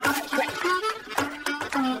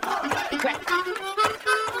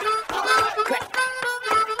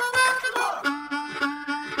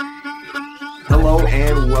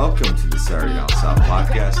Welcome to the Saturday Down South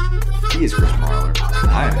podcast. He is Chris Marler.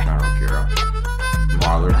 I am Connor O'Gara.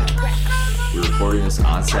 Marler, we're recording this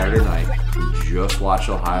on Saturday night. We just watched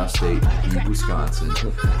Ohio State beat Wisconsin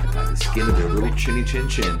by the skin of their little chinny chin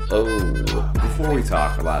chin. Before we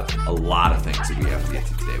talk about a lot of things that we have to get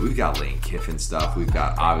to today, we've got Lane Kiffin stuff. We've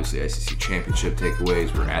got obviously SEC championship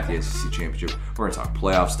takeaways. We're at the SEC championship. We're going to talk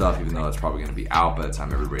playoff stuff, even though that's probably going to be out by the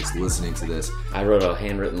time everybody's listening to this. I wrote a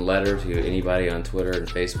handwritten letter to anybody on Twitter and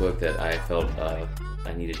Facebook that I felt I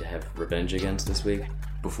needed to have revenge against this week.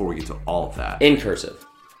 Before we get to all of that, in cursive,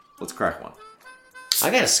 let's crack one. I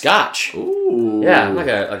got a scotch. Ooh. Yeah, I'm like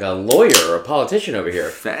a lawyer or a politician over here.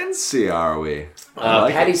 Fancy, are we?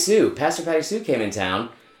 Pastor Patty Sue came in town,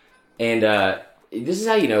 and this is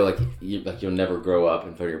how you know, you'll never grow up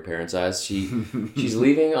in front of your parents' eyes. She's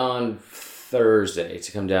leaving on Thursday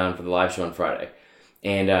to come down for the live show on Friday,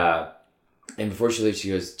 and before she leaves, she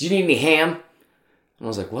goes, "Do you need any ham?" And I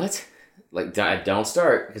was like, "What?" Like, don't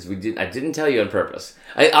start, because I didn't tell you on purpose.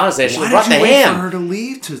 Honestly, I should have brought the ham. Why did you wait for her to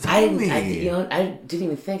leave to tell me? I didn't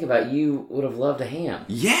even think about you would have loved a ham.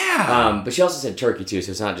 Yeah. But she also said turkey too,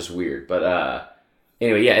 so it's not just weird. But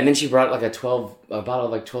anyway, yeah. And then she brought like a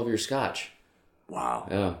bottle of 12-year scotch. Wow.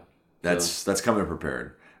 Yeah. That's coming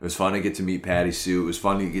prepared. It was fun to get to meet Patty Sue. It was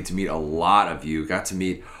fun to get to meet a lot of you. Got to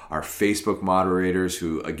meet our Facebook moderators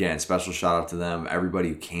who, again, special shout out to them. Everybody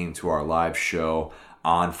who came to our live show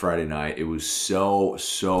on Friday night. It was so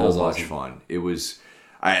much awesome. Fun. It was,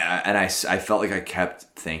 I felt like I kept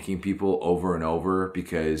thanking people over and over,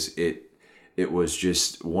 because it was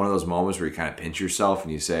just one of those moments where you kind of pinch yourself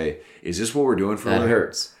and you say, is this what we're doing for that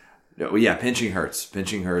hurts? No, yeah, pinching hurts.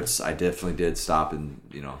 I definitely did stop and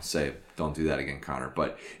say, don't do that again, Connor.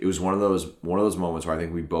 But it was one of those moments where I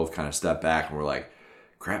think we both kind of stepped back and we're like,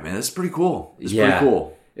 crap, man, this is pretty cool. Pretty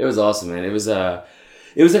cool. It was awesome, man. It was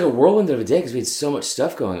like a whirlwind of a day because we had so much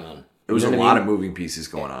stuff going on. It was a lot of moving pieces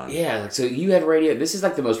going on. Yeah, so you had radio. This is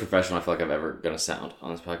like the most professional I feel like I've ever gonna sound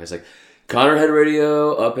on this podcast. Like, Connor had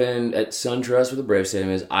radio up at SunTrust where the Brave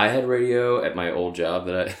Stadium is. I had radio at my old job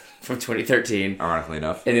from 2013. Ironically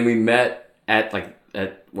enough. And then we met at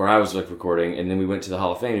where I was recording, and then we went to the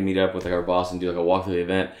Hall of Fame to meet up with our boss and do a walk through the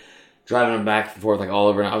event, driving them back and forth all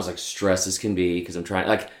over. And I was stressed as can be because I'm trying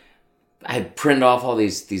I had printed off all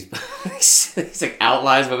these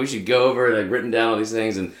outlines that we should go over, and written down all these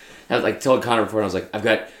things, and I was told Connor before, and I was like, I've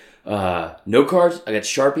got note cards, I got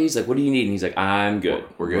Sharpies, what do you need? And he's like, I'm good.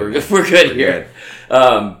 We're good. We're good here.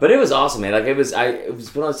 But it was awesome, man. It was one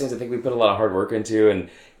of those things I think we put a lot of hard work into, and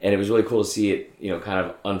it was really cool to see it, kind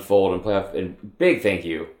of unfold and play off. And big thank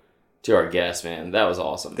you to our guests, man. That was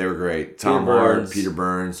awesome. They were great. Tom Moore, Peter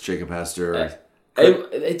Burns, Jacob Hester.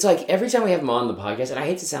 It's like every time we have them on the podcast, and I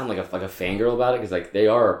hate to sound like a fangirl about it, because they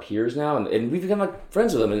are our peers now, and we've become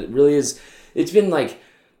friends with them, and it really is. It's been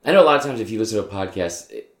I know a lot of times if you listen to a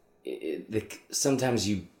podcast, sometimes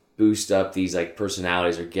you boost up these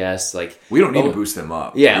personalities or guests. We don't need to boost them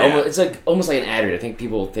up. Yeah. It's almost like an ad read. I think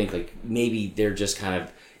people think maybe they're just kind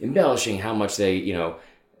of embellishing how much they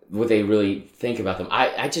what they really think about them.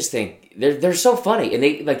 I just think they're so funny, and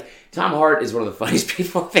they Tom Hart is one of the funniest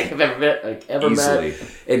people I think I've ever met.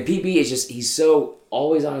 And PB is he's so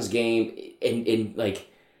always on his game, and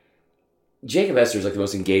Jacob Hester is the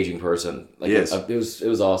most engaging person. He is. It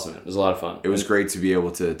was awesome. It was a lot of fun. It was great to be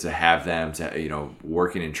able to have them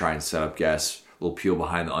working and trying to set up guests. A little peel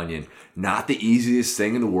behind the onion. Not the easiest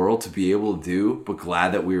thing in the world to be able to do, but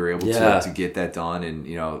glad that we were able to get that done, and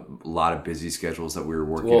a lot of busy schedules that we were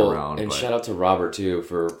working around. And shout out to Robert too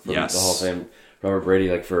for the Hall of Fame. Robert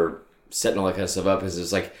Brady for setting all that kind of stuff up. Because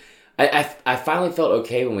it's I finally felt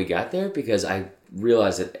okay when we got there, because I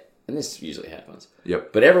realized that, and this usually happens.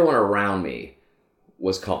 Yep. But everyone around me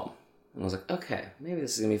was calm, and I was like, okay, maybe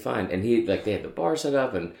this is gonna be fine. And he they had the bar set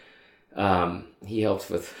up, and he helped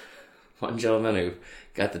with one gentleman who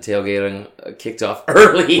got the tailgating kicked off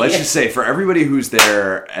early. Let's just say, for everybody who's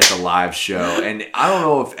there at the live show, and I don't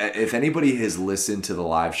know if anybody has listened to the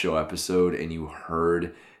live show episode and you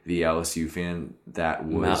heard the LSU fan that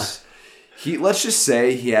was... Let's just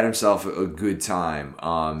say he had himself a good time.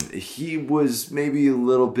 He was maybe a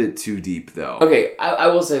little bit too deep, though. Okay, I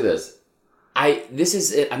will say this.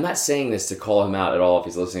 I'm not saying this to call him out at all if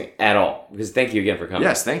he's listening at all, because thank you again for coming.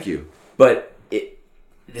 Yes, thank you. But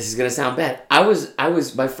this is gonna sound bad. I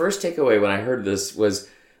was my first takeaway when I heard this was,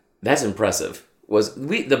 that's impressive.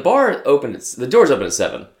 The bar opened the doors opened at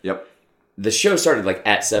 7. Yep. The show started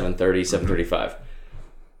at 7:30, 7:35.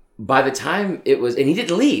 By the time it was, and he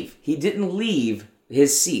didn't leave. He didn't leave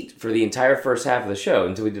his seat for the entire first half of the show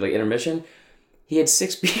until we did intermission. He had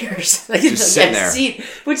 6 beers. Just sitting there. Seat,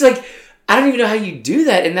 which I don't even know how you do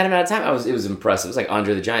that in that amount of time. It was impressive. It was like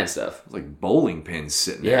Andre the Giant stuff. Like bowling pins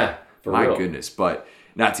sitting there. Yeah, for real. My goodness. But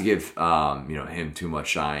not to give him too much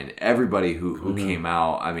shine. Everybody who came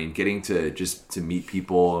out, I mean, getting to meet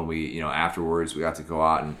people, and we, afterwards we got to go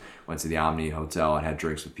out and went to the Omni Hotel and had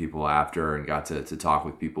drinks with people after, and got to talk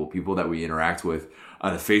with people that we interact with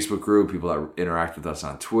on the Facebook group, people that interact with us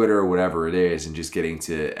on Twitter, whatever it is, and just getting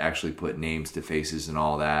to actually put names to faces and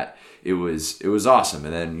all that. It was awesome.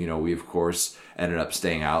 And then, we of course ended up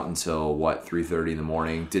staying out until 3:30 in the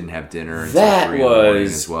morning. Didn't have dinner until 3 in the morning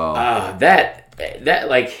as well. That I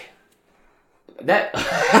don't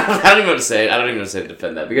even want to say it. I don't even want to say it to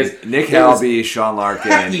defend that, because Nick Halby, Sean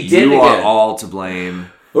Larkin, you are all to blame.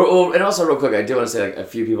 Well, and also real quick, I do want to say a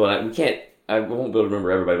few people, and I won't be able to remember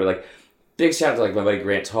everybody, but big shout out to my buddy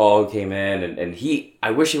Grant Tall, who came in, and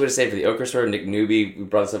I wish he would have stayed for the Okra Store. Nick Newby, we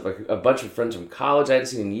brought us up a bunch of friends from college I hadn't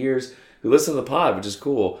seen in years who listen to the pod, which is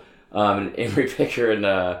cool. And Emery Picker and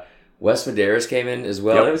Wes Medeiros came in as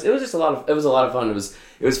well. Yep. It was just a lot of fun. It was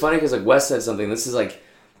funny because Wes said something. This is like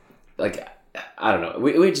I don't know.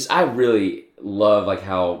 I really love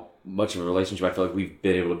how much of a relationship I feel like we've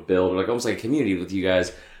been able to build, almost like a community with you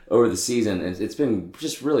guys over the season, and it's been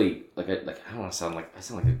just really I don't want to sound like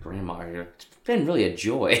a grandma here. It's been really a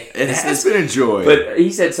joy. It has been a joy. But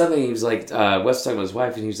he said something. He was like, Wes was talking about his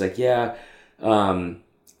wife, and he was like, yeah,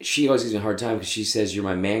 she always gives me a hard time because she says you're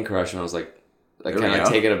my man crush, and I was like kind of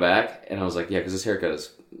taken aback, and I was like, yeah, because this haircut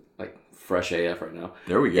is fresh AF right now.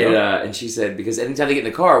 There we go. And she said because anytime they get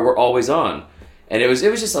in the car, we're always on, and it was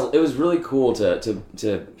really cool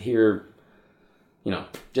to hear.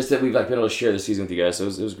 Just that we've been able to share the season with you guys, so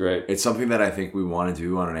it was great. It's something that I think we want to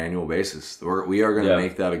do on an annual basis. We are going to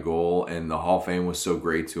make that a goal, and the Hall of Fame was so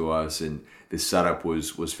great to us, and the setup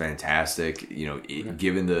was fantastic.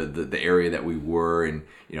 Given the area that we were in,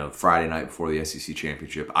 Friday night before the SEC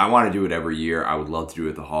championship, I want to do it every year. I would love to do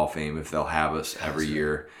it at the Hall of Fame if they'll have us every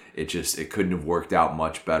year. It couldn't have worked out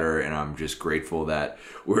much better, and I'm just grateful that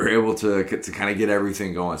we were able to kind of get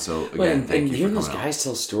everything going. So again, thank you for coming those guys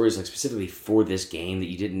tell stories specifically for this game that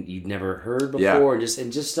you'd never heard before,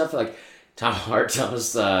 and just stuff like Tom Hart telling us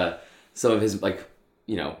some of his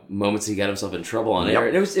moments he got himself in trouble on air,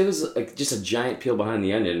 and it was just a giant peel behind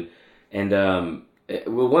the onion. And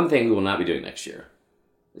one thing we will not be doing next year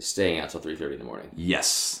is staying out till 3:30 in the morning.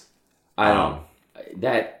 Yes,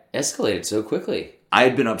 that escalated so quickly. I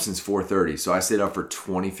had been up since 4:30, so I stayed up for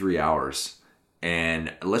 23 hours.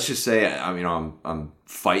 And let's just say, I'm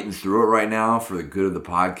fighting through it right now for the good of the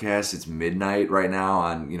podcast. It's midnight right now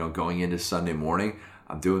on, going into Sunday morning.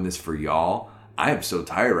 I'm doing this for y'all. I am so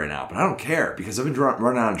tired right now, but I don't care because I've been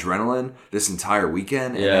running on adrenaline this entire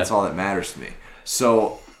weekend, and that's all that matters to me.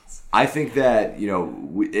 So I think that,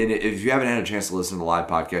 and if you haven't had a chance to listen to the live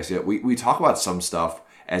podcast yet, we talk about some stuff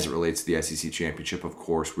as it relates to the SEC championship. Of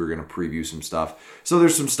course, we're going to preview some stuff. So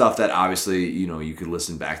there's some stuff that obviously, you could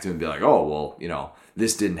listen back to and be like, oh, well,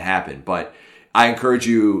 this didn't happen. But I encourage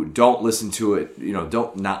you, don't listen to it.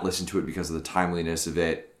 Don't not listen to it because of the timeliness of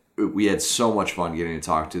it. We had so much fun getting to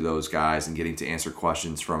talk to those guys and getting to answer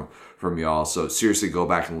questions from y'all. So seriously, go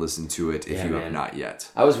back and listen to it if you have not yet.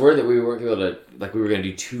 I was worried that we weren't able to, we were going to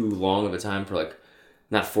do too long of a time for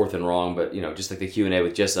not fourth and wrong, but just the Q&A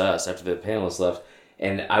with just us after the panelists left.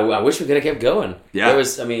 And I wish we could have kept going. Yeah, it would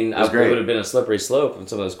have been a slippery slope on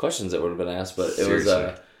some of those questions that would have been asked, but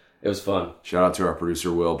it was fun. Shout out to our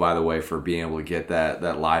producer Will, by the way, for being able to get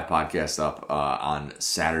that live podcast up on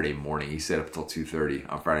Saturday morning. He stayed up until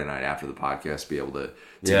 2:30 on Friday night after the podcast to be able to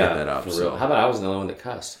get that up. For real. How about I wasn't the only one that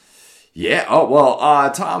cussed? Yeah. Oh well.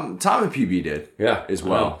 Tom and PB did. Yeah. As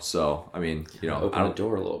well. So open the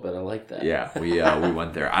door a little bit. I like that. Yeah. We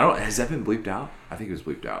went there. Has that been bleeped out? I think it was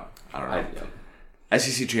bleeped out. I don't know.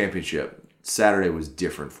 SEC Championship, Saturday was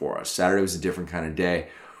different for us. Saturday was a different kind of day.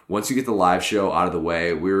 Once you get the live show out of the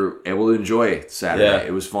way, we were able to enjoy Saturday. Yeah.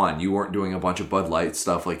 It was fun. You weren't doing a bunch of Bud Light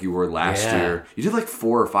stuff like you were last year. You did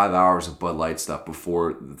 4 or 5 hours of Bud Light stuff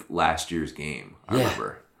before last year's game, I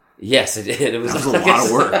remember. Yes, it did. It was a lot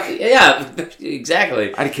of work. Yeah,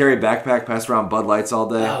 exactly. I had to carry a backpack, pass around Bud Lights all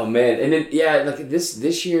day. Oh, man. And then,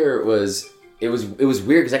 this year was... It was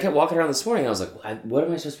weird because I kept walking around this morning. And I was like, "What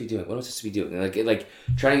am I supposed to be doing? What am I supposed to be doing?" And like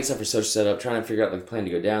trying to get stuff for social setup, trying to figure out the plan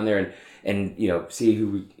to go down there and see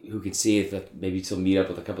who could see if maybe to meet up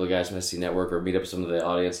with a couple of guys from SC Network or meet up with some of the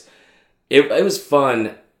audience. It was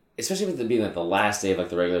fun, especially with it being the last day of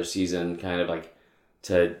the regular season, kind of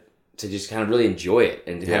to just kind of really enjoy it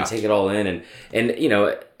and to kind of take it all in and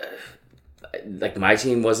my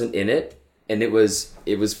team wasn't in it, and it was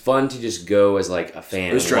fun to just go as a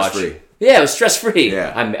fan. It was stress free. Yeah, it was stress-free.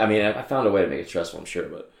 Yeah. I found a way to make it stressful, I'm sure,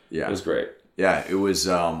 but it was great. Yeah, it was,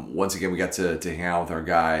 once again, we got to hang out with our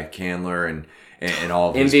guy, Candler, and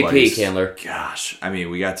all of his MVP buddies. Candler. Gosh, I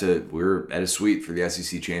mean, we were at a suite for the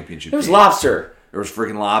SEC championship. There was game. lobster. There was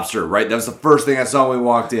freaking lobster, right? That was the first thing I saw when we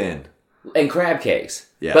walked in. And crab cakes.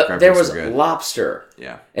 Yeah, but crab there cakes was were good. lobster.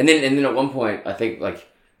 Yeah. And then at one point, I think, like,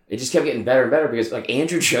 it just kept getting better and better because, like,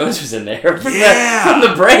 Andrew Jones was in there from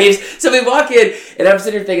the Braves. So we walk in, and I'm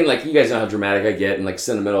sitting here thinking, like, you guys know how dramatic I get and, like,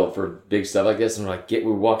 sentimental for big stuff like this. And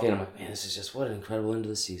we walk in, I'm like, man, this is just what an incredible end to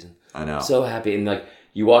the season. I know. So happy. And, like,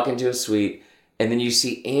 you walk into a suite, and then you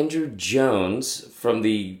see Andrew Jones from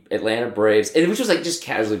the Atlanta Braves, which was, like, just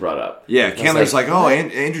casually brought up. Yeah, Candler's like, oh,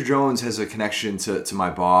 Andrew Jones has a connection to my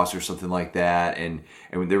boss or something like that. And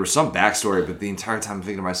there was some backstory, but the entire time I'm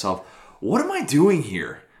thinking to myself, what am I doing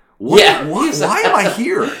here? Why am I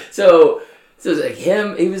here? So it was like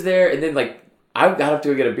him, he was there, and then, like, I got up to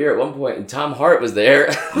go get a beer at one point, and Tom Hart was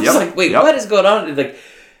there. I was like, wait, what is going on? And, like,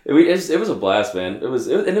 it was a blast, man. It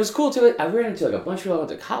was cool too. I ran into, like, a bunch of people I went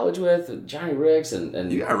to college with, Johnny Ricks,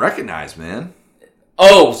 and you got recognized, man.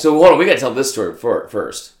 Oh, so hold on, we got to tell this story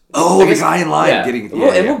first. Oh, the guy in line getting.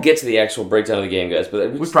 We'll get to the actual breakdown of the game, guys.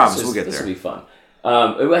 But we promise we'll get there. This will be fun.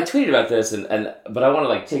 I tweeted about this, but I want to,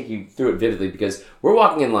 like, take you through it vividly because we're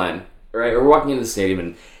walking in line, right? Or we're walking into the stadium,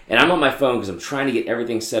 and I'm on my phone because I'm trying to get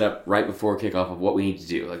everything set up right before kickoff of what we need to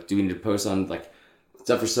do. Like, do we need to post on, like,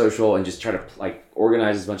 stuff for social and just try to, like,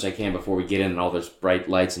 organize as much as I can before we get in and all those bright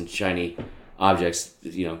lights and shiny objects,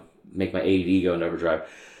 you know, make my ADD go into overdrive.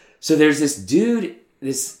 So there's this dude,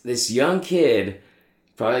 this young kid,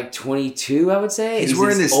 probably like 22, I would say. He's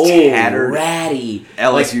wearing this old, tattered ratty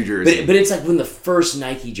LSU jersey. But it's like when the first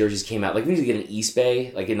Nike jerseys came out. Like we used to get an East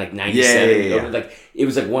Bay, like in like 97. Yeah. Like it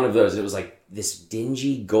was like one of those. It was like this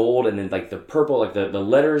dingy gold, and then like the purple, like the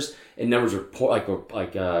letters and numbers were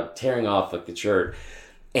tearing off like the shirt.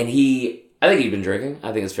 And I think he'd been drinking.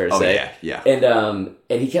 I think it's fair to say. Yeah. And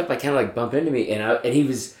he kept like kind of like bumping into me, and he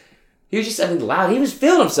was just something loud. He was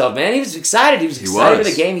feeling himself, man. He was excited. He was excited for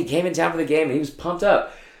the game. He came in town for the game, and he was pumped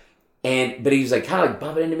up. But he was like kind of like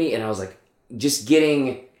bumping into me, and I was like I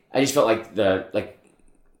just felt like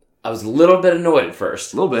I was a little bit annoyed at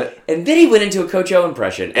first. A little bit. And then he went into a Coach O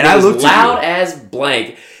impression. And I looked loud at you. as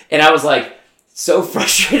blank. And I was like so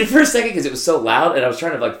frustrated for a second because it was so loud, and I was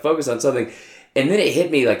trying to like focus on something. And then it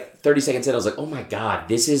hit me like 30 seconds in. I was like, oh my God,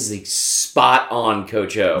 this is the spot on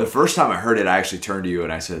Coach O. The first time I heard it, I actually turned to you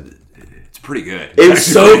and I said, it's pretty good. It was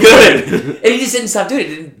so good. And he just didn't stop doing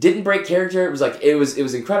it. It didn't break character. It was like, it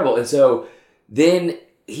was incredible. And so then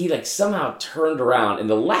he like somehow turned around, and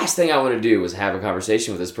the last thing I wanted to do was have a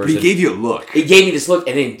conversation with this person. But he gave you a look. He gave me this look,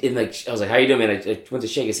 and then like I was like, how you doing, man? I went to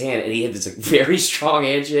shake his hand, and he had this like very strong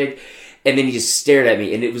handshake. And then he just stared at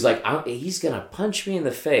me, and it was like, he's going to punch me in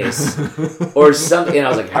the face or something. And I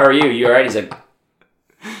was like, how are you? You all right? He's like,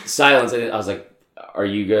 silence. And I was like, are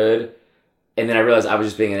you good? And then I realized I was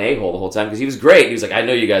just being an a-hole the whole time because he was great. He was like, I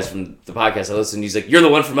know you guys from the podcast I listened. He's like, you're the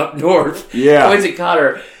one from up north. Yeah. Quincy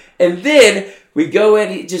Cotter. And then we go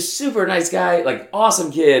in, he just super nice guy, like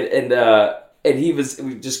awesome kid. And we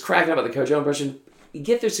just cracking up at the Coach O impression. You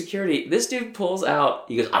get through security. This dude pulls out,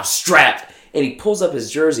 he goes, I'm strapped. And he pulls up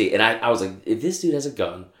his jersey, and I was like, if this dude has a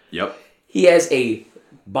gun. Yep. He has a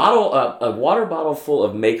water bottle full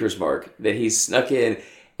of Maker's Mark that he snuck in.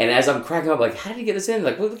 And as I'm cracking up, like, how did he get this in?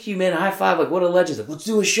 Like, look at you, man, high five. Like, what a legend. Like, let's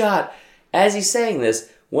do a shot. As he's saying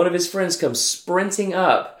this, one of his friends comes sprinting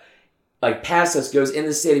up, like, past us, goes in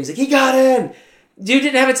the stadium. He's like, he got in. Dude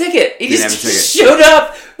didn't have a ticket. He just showed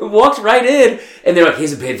up, walked right in, and they're like, he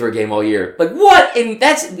hasn't paid for a game all year. Like, what? And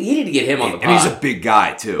he need to get him on the pod. And he's a big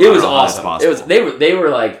guy, too. It was awesome. They were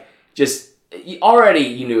like, just, already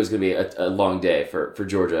you knew it was going to be a long day for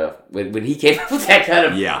Georgia when he came up with that kind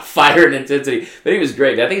of fire and intensity. But he was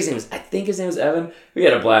great. I think his name was Evan. We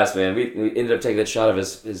had a blast, man. We ended up taking that shot of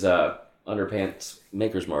his underpants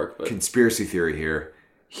Maker's Mark. But. Conspiracy theory here.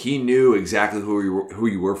 He knew exactly who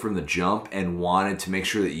you were from the jump and wanted to make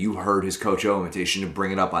sure that you heard his Coach O invitation to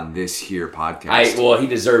bring it up on this here podcast. He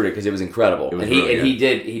deserved it because it was incredible. It was he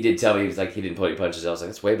did tell me, he was like, he didn't pull any punches. I was like,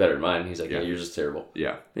 that's way better than mine. He's like, yeah, yours is terrible.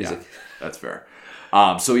 Yeah, like, that's fair.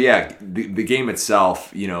 The game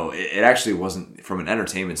itself, it actually wasn't, from an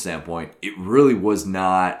entertainment standpoint, it really was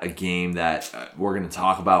not a game that we're going to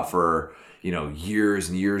talk about for years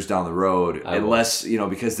and years down the road, unless,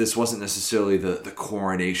 because this wasn't necessarily the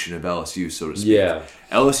coronation of LSU, so to speak. Yeah.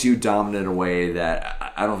 LSU dominated in a way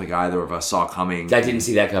that I don't think either of us saw coming. I didn't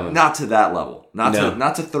see that coming. Not to that level. Not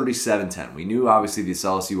to 37-10. We knew, obviously, this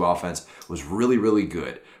LSU offense was really, really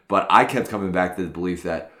good. But I kept coming back to the belief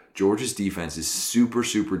that Georgia's defense is super,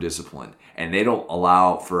 super disciplined. And they don't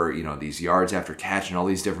allow for, these yards after catch and all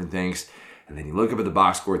these different things. And then you look up at the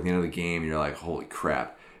box score at the end of the game, and you're like, holy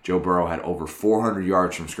crap. Joe Burrow had over 400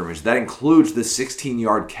 yards from scrimmage. That includes the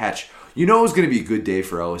 16-yard catch. You know it was going to be a good day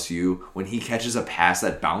for LSU when he catches a pass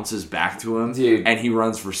that bounces back to him, Dude. And he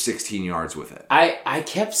runs for 16 yards with it. I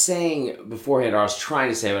kept saying beforehand, or I was trying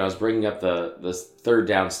to say when I was bringing up the third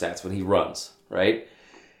down stats when he runs, right?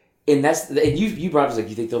 And you brought up, like,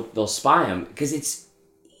 you think they'll spy him because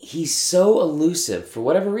he's so elusive for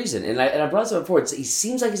whatever reason. And I brought this up before. He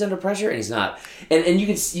seems like he's under pressure and he's not. And you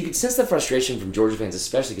could sense the frustration from Georgia fans,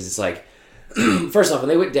 especially because it's like, first off, when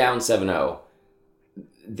they went down 7-0,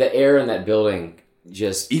 the air in that building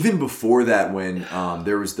just... Even before that, when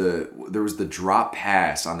there was the drop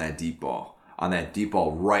pass on that deep ball,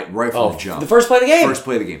 right from the jump. The first play of the game. First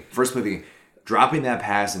play of the game. Dropping that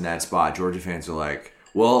pass in that spot, Georgia fans are like,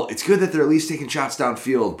 well, it's good that they're at least taking shots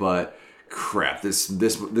downfield, but crap, this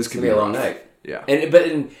could be a rough. long night. Yeah.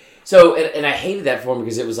 And I hated that for him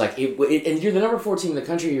because it was like, and you're the number 4 team in the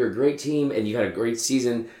country, you're a great team, and you had a great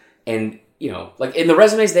season, and, you know, like, and the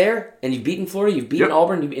resume's there, and you've beaten Florida, you've beaten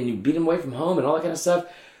Auburn, and you beat them away from home, and all that kind of stuff,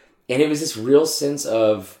 and it was this real sense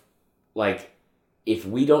of, like, if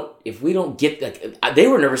we don't get, like, they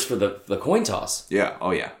were nervous for the coin toss. Yeah,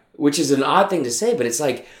 oh yeah. Which is an odd thing to say, but it's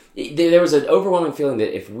like, there was an overwhelming feeling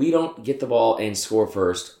that if we don't get the ball and score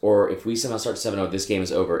first, or if we somehow start 7-0, this game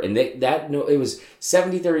is over. And it was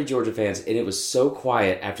 70-30 Georgia fans, and it was so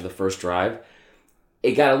quiet after the first drive.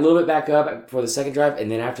 It got a little bit back up for the second drive,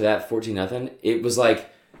 and then after that, 14-0. It was like,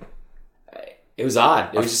 it was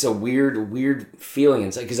odd. It was just a weird feeling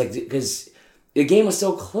inside because the game was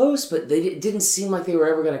so close, but it didn't seem like they were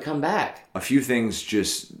ever going to come back. A few things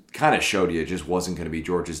just kind of showed you it just wasn't going to be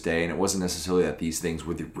Georgia's day, and it wasn't necessarily that these things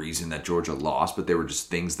were the reason that Georgia lost, but they were just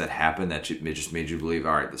things that happened that just made you believe,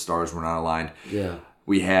 all right, the stars were not aligned. Yeah.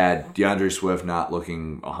 We had DeAndre Swift not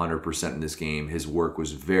looking 100% in this game. His work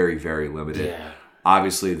was very, very limited. Yeah.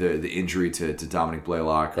 Obviously, the injury to Dominic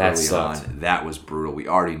Blaylock early on, that was brutal. We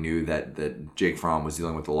already knew that Jake Fromm was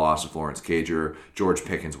dealing with the loss of Florence Cager. George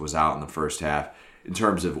Pickens was out in the first half. In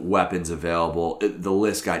terms of weapons available, the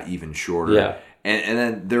list got even shorter. Yeah. And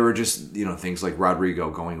then there were just, things like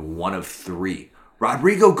Rodrigo going 1 of 3.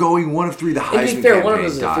 Rodrigo going 1 of 3, the Heisman to be fair, one of campaign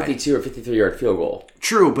those is a 52 or 53-yard field goal.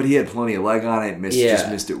 True, but he had plenty of leg on it, just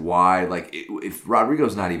missed it wide. Like, if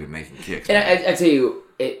Rodrigo's not even making kicks. And I tell you,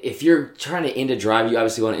 if you're trying to end a drive, you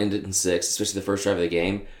obviously want to end it in 6, especially the first drive of the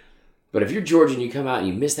game. But if you're Georgia and you come out and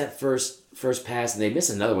you miss that first pass, and they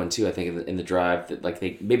miss another one too, I think, in the drive, that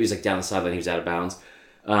maybe it was like down the sideline, he was out of bounds.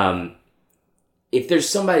 If there's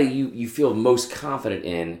somebody you feel most confident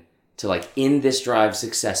in to, like, end this drive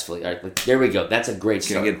successfully, all right, like, there we go. That's a great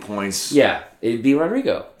start. Gonna get points. Yeah, it'd be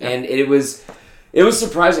Rodrigo, and it was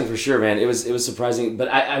surprising for sure, man. It was surprising, but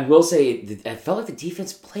I will say I felt like the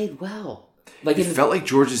defense played well. Like, it felt like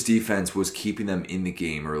Georgia's defense was keeping them in the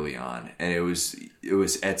game early on, and it was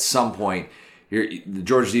at some point. The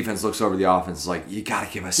Georgia defense looks over the offense, is like, you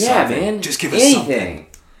gotta give us something. Yeah, man, just give us something.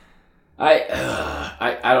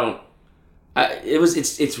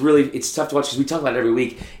 It's tough to watch because we talk about it every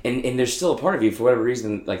week, and there's still a part of you, for whatever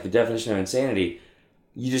reason, like the definition of insanity.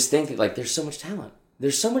 You just think that, like, there's so much talent.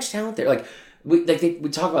 There's so much talent there. Like we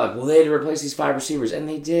talk about, like, well, they had to replace these 5 receivers, and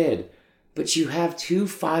they did. But you have 2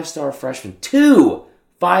 5-star freshmen. 2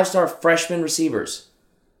 5-star freshman receivers.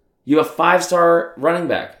 You have a 5-star running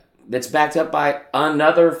back that's backed up by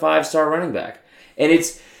another 5-star running back. And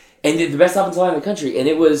the best offensive line in the country. And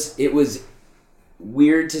it was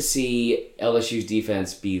weird to see LSU's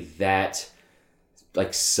defense be that,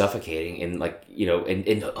 like, suffocating and, like,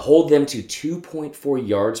 and hold them to 2.4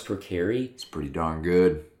 yards per carry. It's pretty darn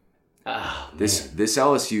good. Oh, this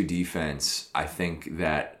LSU defense, I think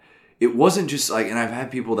that it wasn't just like, and I've had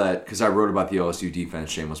people that, because I wrote about the LSU defense,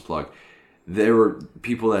 shameless plug, there were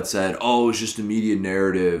people that said, oh, it's just a media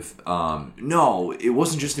narrative. No, it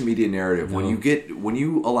wasn't just a media narrative. No. When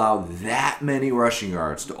you allow that many rushing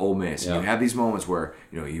yards to Ole Miss, and you have these moments where,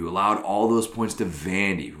 you allowed all those points to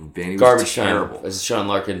Vandy. Vandy garbage was terrible. Time, as Sean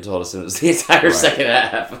Larkin told us, it was the entire second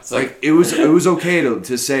half. It's like it was okay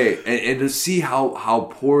to say and to see how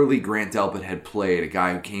poorly Grant Delpit had played, a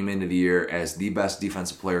guy who came into the year as the best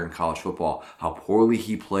defensive player in college football, how poorly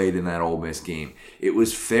he played in that Ole Miss game. It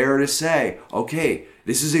was fair to say, okay,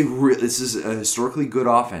 this is a historically good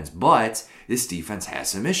offense, but this defense has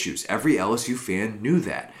some issues. Every LSU fan knew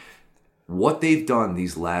that. What they've done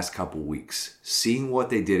these last couple weeks, seeing what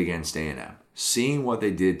they did against A&M, seeing what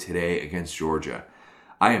they did today against Georgia,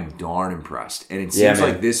 I am darn impressed. And it seems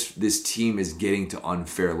like this team is getting to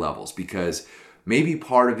unfair levels because Maybe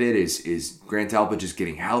part of it is Grant Talbot just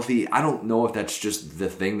getting healthy. I don't know if that's just the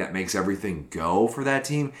thing that makes everything go for that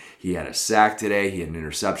team. He had a sack today. He had an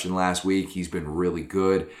interception last week. He's been really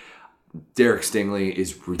good. Derek Stingley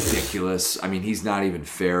is ridiculous. I mean, he's not even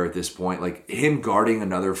fair at this point. Like, him guarding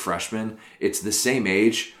another freshman, it's the same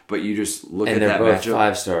age, but you just look at that matchup. And they're both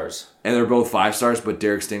 5 stars. And they're both 5 stars, but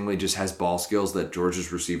Derek Stingley just has ball skills that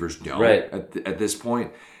Georgia's receivers don't at this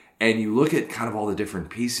point. And you look at kind of all the different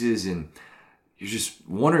pieces, and you're just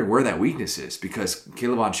wondering where that weakness is, because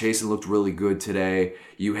Caleb Chasen looked really good today.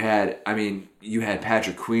 You had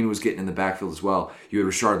Patrick Queen was getting in the backfield as well. You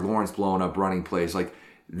had Rashard Lawrence blowing up running plays. Like,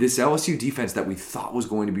 this LSU defense that we thought was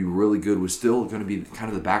going to be really good was still going to be kind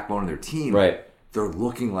of the backbone of their team. Right. They're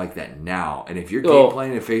looking like that now. And if you're game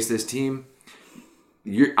planning to face this team,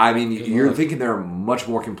 you're thinking they're much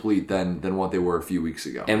more complete than what they were a few weeks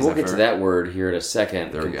ago. And we'll get to that word here in a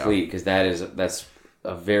second, complete, because that's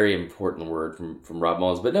a very important word from Rob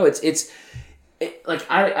Mullins. But no, it's like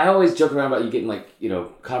I always joke around about you getting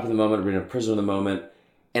caught up in the moment or being a prisoner of the moment,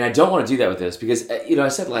 and I don't want to do that with this because I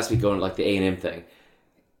said last week going like the A&M thing.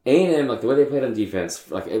 A&M, like the way they played on defense,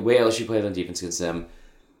 like the way LSU played on defense against them,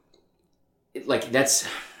 that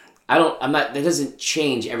doesn't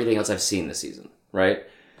change everything else I've seen this season, right?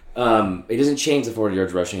 It doesn't change the 40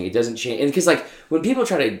 yards rushing. It doesn't change, and because when people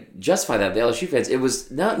try to justify that, the LSU fans, it was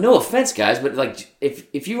no offense, guys, but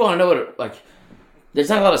if you want to know what there's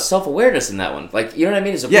not a lot of self-awareness in that one. Like, you know what I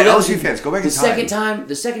mean? LSU fans, go back in time.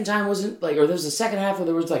 The second time wasn't or there was the second half where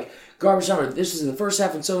there was garbage time, or this was in the first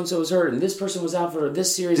half and so-and-so was hurt, and this person was out for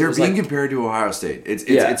this series. They're being compared to Ohio State.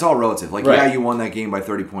 It's all relative. You won that game by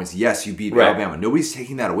 30 points. Yes, you beat Alabama. Nobody's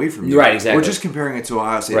taking that away from you. Right, exactly. We're just comparing it to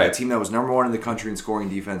Ohio State, a team that was number 1 in the country in scoring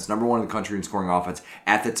defense, number 1 in the country in scoring offense.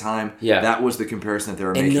 At the time, that was the comparison that they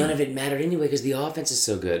were making. And none of it mattered anyway because the offense is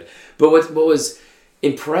so good. But what was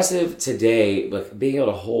impressive today, being able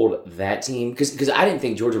to hold that team, because I didn't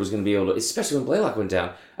think Georgia was going to be able to, especially when Blaylock went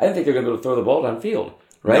down, I didn't think they were going to be able to throw the ball downfield.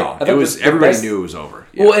 Right? No, everybody knew it was over.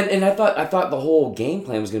 Yeah. Well, and I thought the whole game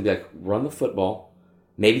plan was going to be run the football,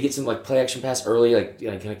 maybe get some play action pass early,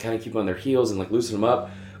 kind of keep them on their heels and loosen them up,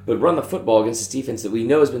 but run the football against this defense that we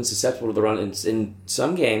know has been susceptible to the run in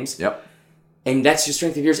some games. Yep. And that's your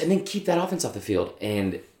strength of yours, and then keep that offense off the field,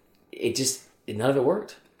 and none of it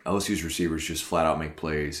worked. LSU's receivers just flat out make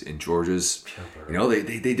plays, and Georgia's,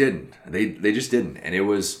 they didn't. They just didn't, and it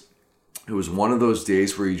was one of those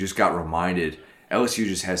days where you just got reminded. LSU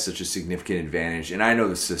just has such a significant advantage, and I know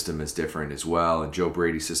the system is different as well, and Joe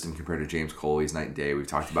Brady's system compared to James Coley's night and day. We've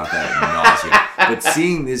talked about that at nauseam. But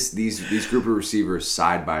seeing these group of receivers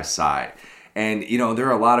side by side, and there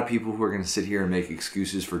are a lot of people who are going to sit here and make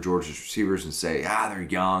excuses for Georgia's receivers and say, they're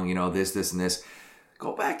young, this, and this.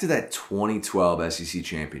 Go back to that 2012 SEC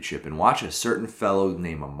championship and watch a certain fellow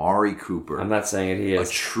named Amari Cooper. I'm not saying it, he is.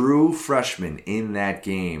 A true freshman in that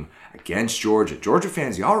game against Georgia. Georgia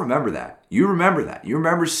fans, y'all remember that. You remember that. You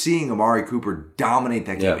remember seeing Amari Cooper dominate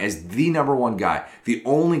that game as the number 1 guy. The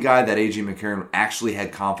only guy that A.J. McCarron actually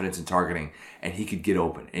had confidence in targeting, and he could get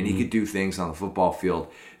open. And he could do things on the football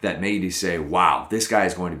field that made you say, wow, this guy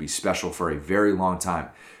is going to be special for a very long time.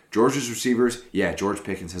 Georgia's receivers, George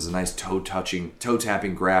Pickens has a nice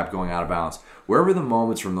toe-tapping grab going out of bounds. Where were the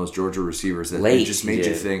moments from those Georgia receivers that just made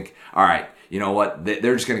you think, all right, you know what,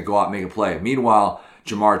 they're just going to go out and make a play. Meanwhile,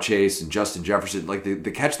 Jamar Chase and Justin Jefferson,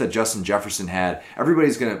 the catch that Justin Jefferson had,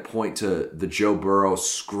 everybody's going to point to the Joe Burrow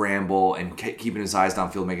scramble and keeping his eyes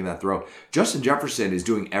downfield, making that throw. Justin Jefferson is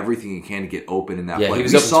doing everything he can to get open in that play. He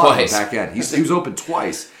was open twice. Back end. He was open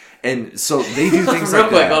twice. And so they do things Real like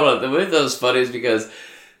quick, that. Hold on. The way that was funny is because...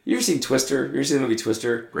 You ever seen Twister? You ever seen the movie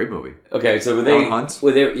Twister? Great movie. Okay, so when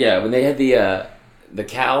they had the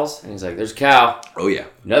cows, and he's like, "There's a cow." Oh yeah,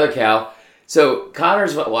 another cow. So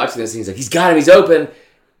Connor's watching this, and he's like, "He's got him. He's open."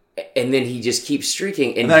 And then he just keeps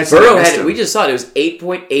streaking. And Burrow had it. We just saw it. It was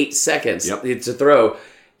 8.8 seconds to throw,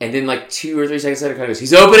 and then 2 or 3 seconds later, Connor goes,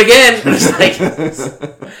 "He's open again."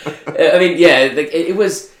 It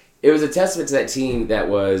was. It was a testament to that team that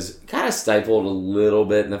was kind of stifled a little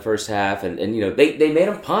bit in the first half, and they made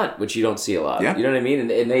them punt, which you don't see a lot. Yeah. You know what I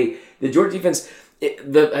mean? And the Georgia defense, I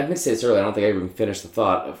meant to say this earlier. I don't think I even finished the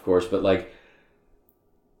thought, of course, but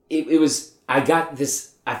it was. I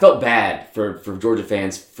felt bad for Georgia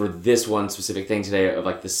fans for this one specific thing today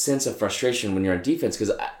of the sense of frustration when you're on defense,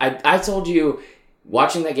 because I told you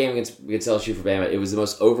watching that game against LSU for Bama, it was the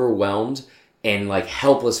most overwhelmed and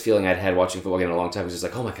helpless feeling I'd had watching a football game in a long time. It was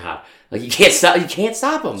just oh my god, you can't stop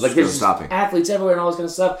them. There's athletes everywhere and all this kind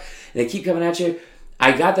of stuff, and they keep coming at you.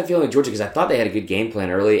 I got the feeling with Georgia because I thought they had a good game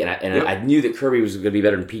plan early, and I knew that Kirby was going to be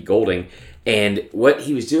better than Pete Golding, and what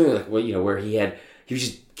he was doing, where he he was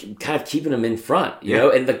just kind of keeping them in front, you know.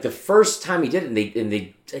 And like the first time he did it, and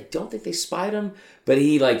they I don't think they spied him, but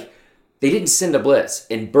he like they didn't send a blitz,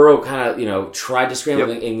 and Burrow kind of tried to scramble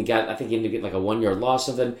and got I think he ended up getting like a 1 yard loss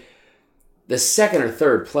or something. The second or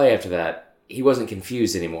third play after that, he wasn't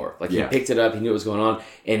confused anymore. Like he picked it up, he knew what was going on,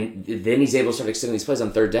 and then he's able to start extending these plays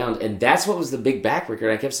on third down, and that's what was the big backbreaker.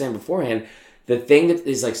 And I kept saying beforehand, the thing that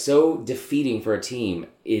is like so defeating for a team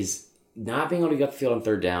is not being able to get up the field on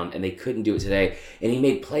third down, and they couldn't do it today. And he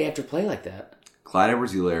made play after play like that. Clyde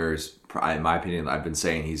Edwards-Helaire is, in my opinion, I've been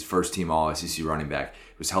saying he's first team all SEC running back.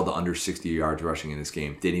 Was held to under 60 yards rushing in this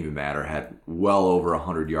game. Didn't even matter. Had well over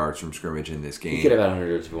 100 yards from scrimmage in this game. He could have had 100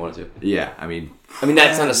 yards if he wanted to. Yeah, I mean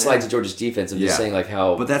that's not a slight to Georgia's defense. I'm just saying like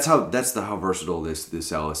how. But that's how versatile this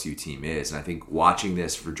LSU team is, and I think watching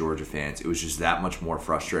this for Georgia fans, it was just that much more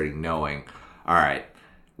frustrating knowing, all right,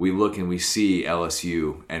 we look and we see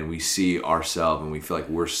LSU and we see ourselves and we feel like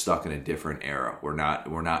we're stuck in a different era. We're not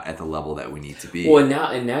at the level that we need to be. Well,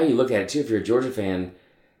 and now you look at it too. If you're a Georgia fan,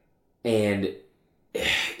 and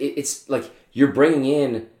it's like you're bringing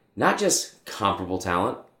in not just comparable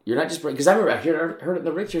talent. You're not just because I remember I heard it in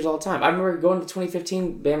the Rick years all the time. I remember going to the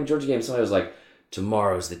 2015 Bama Georgia game. Somebody was like,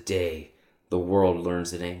 "Tomorrow's the day the world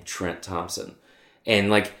learns the name Trent Thompson," and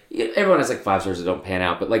like everyone has like 5 stars that don't pan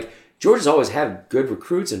out, but like Georgia's always had good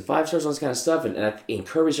recruits and 5 stars on this kind of stuff, and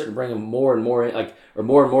Kirby's starting to bring them more and more in,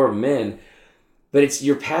 more and more of them in. But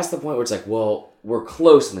you're past the point where it's like, well, we're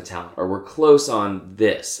close on the talent, or we're close on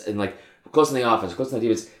this, and like. Close on the offense, close on the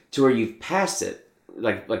defense, to where you've passed it,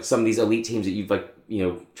 like some of these elite teams that you've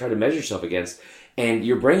tried to measure yourself against, and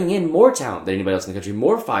you're bringing in more talent than anybody else in the country,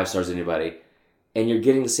 more 5 stars than anybody, and you're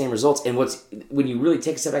getting the same results. And when you really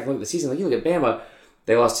take a step back and look at the season, like you look at Bama,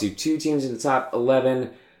 they lost to 2 teams in the top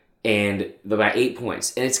 11, and by 8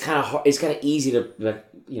 points, and it's kind of easy to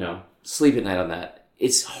sleep at night on that.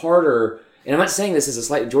 It's harder, and I'm not saying this as a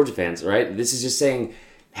slight to Georgia fans, right? This is just saying.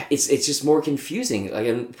 It's just more confusing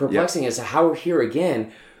and perplexing as to how we're here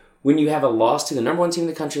again when you have a loss to the number 1 team in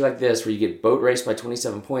the country like this, where you get boat raced by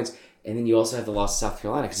 27 points, and then you also have the loss to South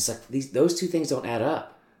Carolina, because it's like those 2 things don't add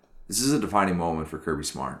up. This is a defining moment for Kirby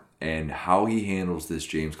Smart and how he handles this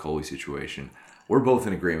James Coley situation. We're both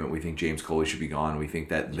in agreement. We think James Coley should be gone. We think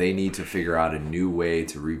that they need to figure out a new way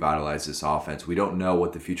to revitalize this offense. We don't know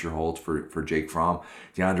what the future holds for Jake Fromm.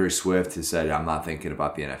 DeAndre Swift has said, I'm not thinking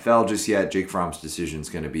about the NFL just yet. Jake Fromm's decision is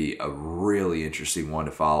going to be a really interesting one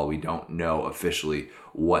to follow. We don't know officially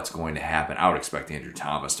what's going to happen. I would expect Andrew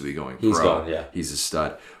Thomas to be going pro. He's gone, yeah. He's a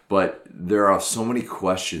stud. But there are so many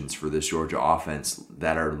questions for this Georgia offense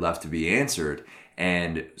that are left to be answered.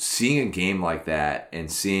 And seeing a game like that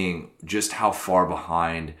and seeing just how far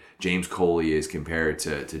behind James Coley is compared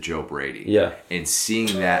to Joe Brady, and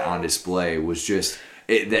seeing that on display was just,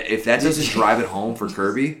 if that doesn't drive it home for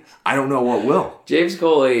Kirby, I don't know what will. James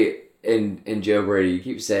Coley and Joe Brady, you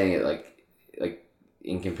keep saying it like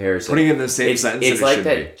in comparison. Putting it in the same sentence. It's like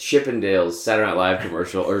that Chippendales Saturday Night Live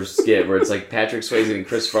commercial or skit where it's like Patrick Swayze and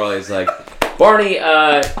Chris Farley is like, Barney,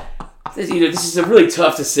 this is a really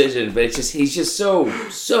tough decision, but he's just so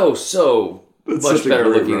much better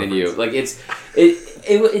looking than you. Like it's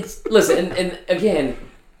listen, and again,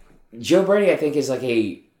 Joe Brady I think is like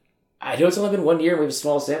I know it's only been 1 year and we have a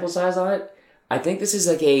small sample size on it. I think this is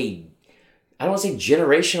like I don't want to say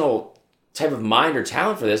generational type of mind or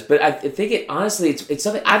talent for this, but I think it's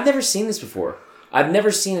something I've never seen this before. I've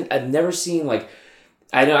never seen it. I've never seen like.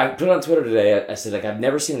 I know, I put it on Twitter today, I said, like, I've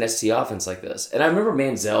never seen an SC offense like this. And I remember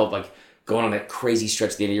Manziel, like, going on that crazy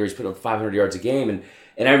stretch at the end of the year, he's putting up 500 yards a game.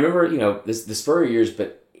 And I remember, the Spurrier years,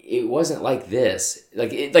 but it wasn't like this. Like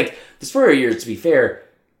the Spurrier years, to be fair,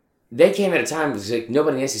 they came at a time where like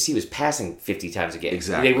nobody in the SEC was passing 50 times a game.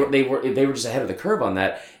 Exactly. They were just ahead of the curve on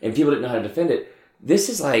that, and people didn't know how to defend it. This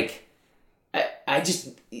is like,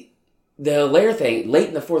 the Helaire thing, late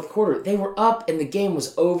in the fourth quarter, they were up and the game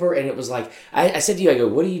was over, and it was like, I said to you, I go,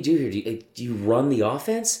 what do you do here? Do you run the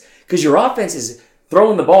offense? Because your offense is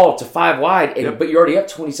throwing the ball to 5 wide, but you're already up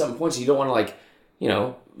 20-something points, so you don't want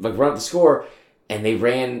to, run up the score. And they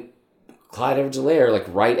ran Clyde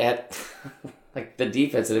Edwards-Helaire, right at, the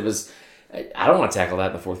defense, and it was, I don't want to tackle that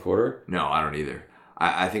in the fourth quarter. No, I don't either.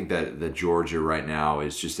 I think that Georgia right now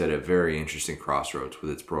is just at a very interesting crossroads with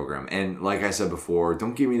its program. And like I said before,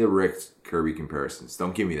 don't give me the Rick Kirby comparisons.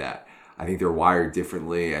 Don't give me that. I think they're wired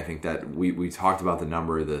differently. I think that we talked about the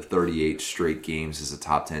number of the 38 straight games as a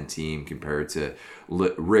top 10 team compared to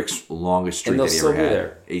Rick's longest streak that he ever had.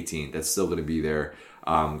 There. 18. That's still going to be there.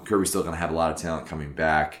 Kirby's still going to have a lot of talent coming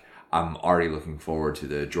back. I'm already looking forward to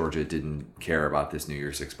the Georgia didn't care about this New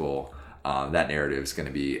Year's Six Bowl. That narrative is going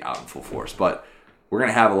to be out in full force. But we're going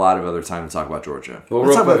to have a lot of other time to talk about Georgia. Well,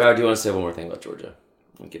 real quick, I do want to say one more thing about Georgia.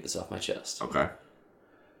 Let me get this off my chest. Okay.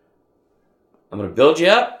 I'm going to build you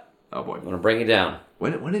up. Oh, boy. I'm going to bring you down.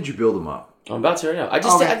 When did you build them up? I'm about to right now.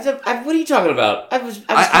 What are you talking about? I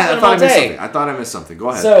thought I missed something. I thought I missed something. Go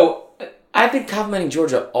ahead. So, I've been complimenting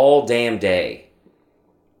Georgia all damn day.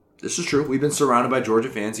 This is true. We've been surrounded by Georgia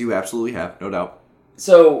fans. You absolutely have, no doubt.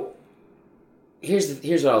 So, here's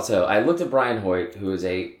what I'll tell you. I looked at Brian Hoyt, who is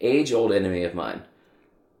a age-old enemy of mine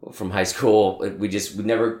from high school. We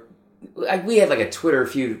had like a Twitter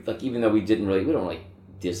feud, like even though we don't really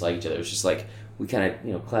dislike each other. It was just like we kind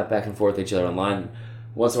of clap back and forth at each other online.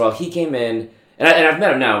 Once in a while, he came in, and I've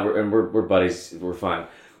met him now, and we're buddies. We're fine,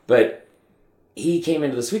 but he came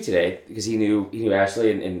into the suite today because he knew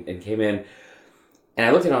Ashley and came in, and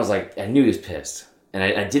I looked at him. I was like, I knew he was pissed, and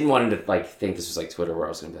I didn't want him to like think this was like Twitter where I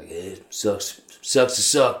was gonna be like, it sucks to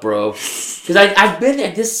suck, bro, because I've been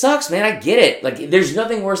there. This sucks, man. I get it. Like, there's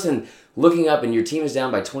nothing worse than looking up and your team is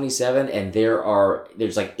down by 27 and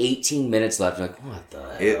there's like 18 minutes left. You're like, what the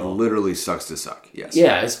hell? It literally sucks to suck. Yes.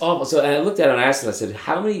 Yeah, it's awful. So, and I looked at it and I asked him, I said,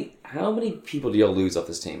 how many people do y'all lose off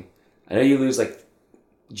this team? I know you lose like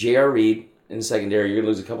J.R. Reed in the secondary. You're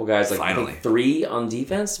going to lose a couple guys, like I think 3 on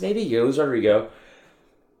defense, maybe. You're going to lose Rodrigo.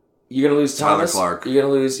 You're going to lose Thomas. Tyler Clark. You're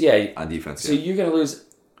going to lose, on defense. So you're going to lose,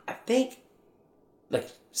 I think, like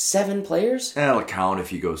 7 players. And it'll count if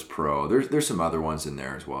he goes pro. There's some other ones in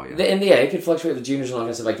there as well. Yeah. And yeah, it could fluctuate with juniors and all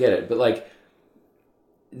that stuff. I get it, but like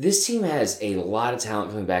this team has a lot of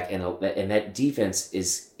talent coming back, and that defense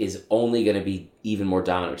is only going to be even more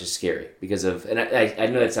dominant, which is scary because of. And I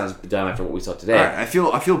know that sounds dumb after what we saw today. Right, I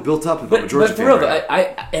feel built up about Georgia. But for real, though,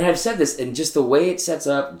 I've said this, and just the way it sets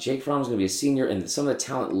up, Jake Fromm is going to be a senior, and some of the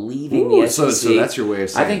talent leaving the SEC. So that's your way of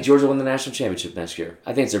saying. I think Georgia will win the national championship next year.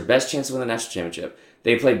 I think it's their best chance to win the national championship.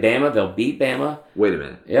 They play Bama. They'll beat Bama. Wait a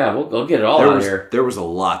minute. Yeah, we'll get it all out here. There was a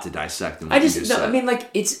lot to dissect in what you just said. I mean,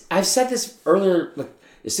 like I've said this earlier. Like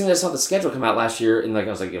as soon as I saw the schedule come out last year, and like I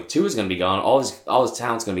was like, Tua is going to be gone. All his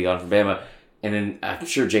talent's going to be gone from Bama, and then I'm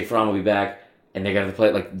sure Jake Fromm will be back, and they're going to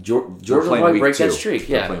play like Georgia will probably break that streak.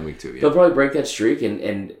 They're playing week 2. Yeah. They'll probably break that streak,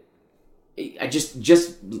 and I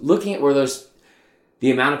just looking at where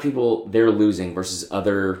the amount of people they're losing versus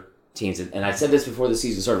other teams, and I said this before the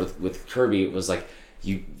season started with Kirby. It was like.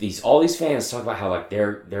 All these fans talk about how like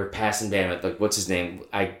they're passing Bama. Like what's his name?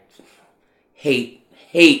 I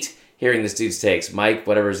hate hearing this dude's takes. Mike,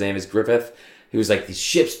 whatever his name is, Griffith, who's like these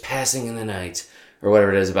ships passing in the night or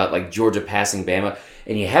whatever it is about like Georgia passing Bama,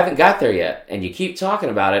 and you haven't got there yet, and you keep talking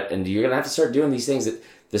about it, and you're gonna have to start doing these things that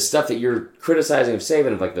the stuff that you're criticizing of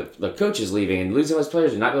Saban, of like the coaches leaving and losing those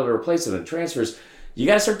players and not being able to replace them and transfers. You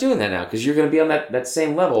got to start doing that now because you're going to be on that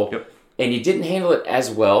same level. Yep. And you didn't handle it as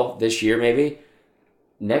well this year, maybe.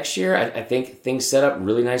 Next year, I think things set up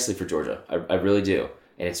really nicely for Georgia. I really do.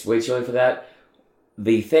 And it's way too early for that.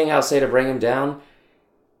 The thing I'll say to bring him down,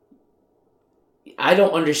 I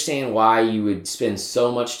don't understand why you would spend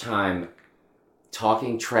so much time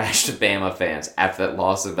talking trash to Bama fans after that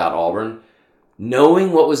loss about Auburn,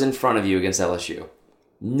 knowing what was in front of you against LSU.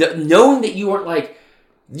 Knowing that you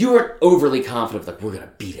weren't overly confident, like, we're going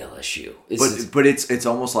to beat LSU. But it's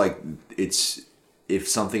almost like if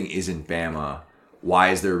something isn't Bama, why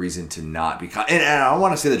is there a reason to not be? And I don't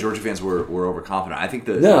want to say that Georgia fans were overconfident. I think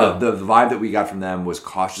the vibe that we got from them was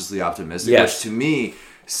cautiously optimistic, which to me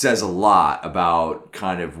says a lot about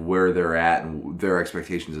kind of where they're at and their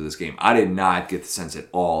expectations of this game. I did not get the sense at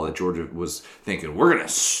all that Georgia was thinking, we're going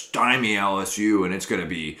to stymie LSU and it's going to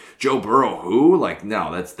be Joe Burrow who? Like,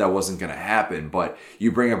 no, that wasn't going to happen. But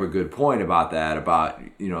you bring up a good point about that, about,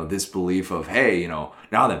 this belief of, hey, now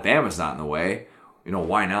that Bama's not in the way,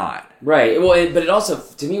 why not? Right. Well, but it also,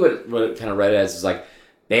 to me, what it kind of read as is like,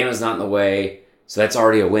 Bama's not in the way, so that's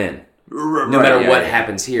already a win. No matter what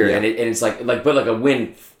happens here, and it's like a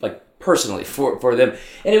win, like personally for them,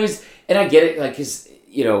 and I get it, like, cause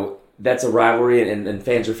that's a rivalry, and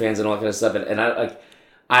fans are fans and all that kind of stuff, and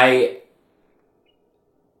I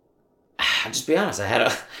just be honest, I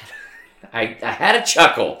had a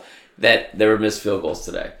chuckle that there were missed field goals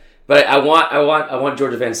today, but I want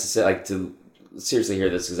Georgia fans to say, to seriously hear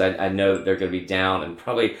this, because I know that they're going to be down, and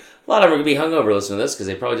probably a lot of them are going to be hungover listening to this because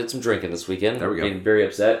they probably did some drinking this weekend. There we go. Being very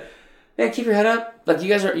upset. Man, keep your head up. Like, you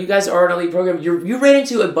guys are an elite program. You ran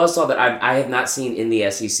into a buzzsaw that I have not seen in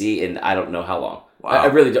the SEC in I don't know how long. Wow. I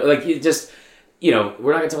really don't. Like, you just, we're not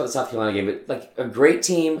going to talk about the South Carolina game, but like a great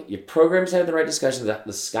team. Your program's having the right discussion.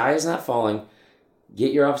 The sky is not falling.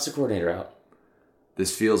 Get your offensive coordinator out.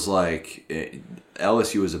 This feels like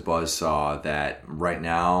LSU is a buzzsaw that right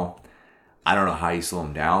now, I don't know how you slow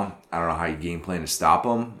them down. I don't know how you game plan to stop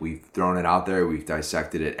them. We've thrown it out there. We've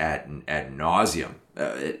dissected it at nauseum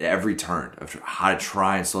at every turn of how to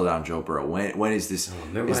try and slow down Joe Burrow. When is this? Oh,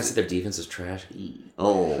 remember when I said their defense is trash?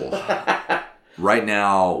 Oh. Right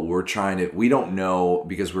now, we don't know,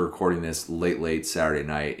 because we're recording this late Saturday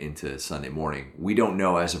night into Sunday morning. We don't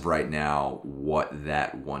know as of right now what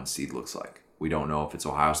that 1 seed looks like. We don't know if it's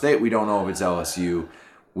Ohio State. We don't know if it's LSU.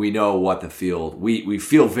 We know what the field. We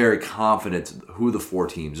feel very confident who the 4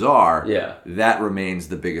 teams are. Yeah. That remains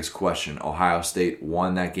the biggest question. Ohio State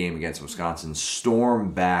won that game against Wisconsin.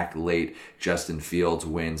 Storm back late. Justin Fields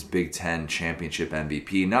wins Big Ten championship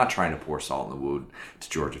MVP. Not trying to pour salt in the wound to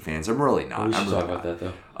Georgia fans. I'm really not. We should talk about that,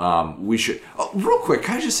 though. We should. Oh, real quick,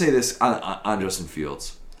 can I just say this on Justin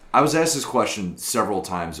Fields? I was asked this question several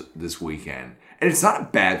times this weekend, and it's not a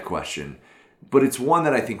bad question, but it's one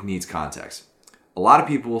that I think needs context. A lot of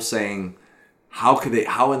people saying, how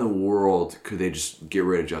in the world could they just get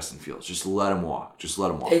rid of Justin Fields? Just let him walk. Just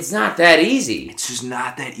let him walk. It's not that easy. It's just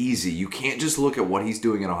not that easy. You can't just look at what he's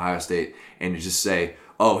doing at Ohio State and just say,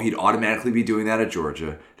 oh, he'd automatically be doing that at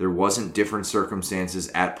Georgia. There wasn't different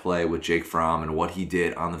circumstances at play with Jake Fromm and what he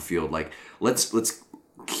did on the field. Like, let's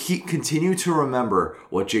continue to remember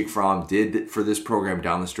what Jake Fromm did for this program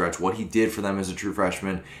down the stretch, what he did for them as a true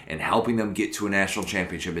freshman, and helping them get to a national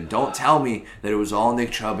championship. And don't tell me that it was all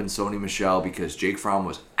Nick Chubb and Sony Michel, because Jake Fromm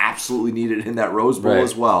was absolutely needed in that Rose Bowl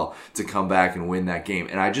as well to come back and win that game.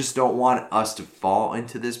 And I just don't want us to fall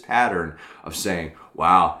into this pattern of saying,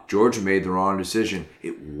 wow, Georgia made the wrong decision.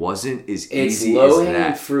 It wasn't as easy as that. It's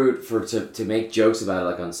low-hanging fruit to make jokes about it,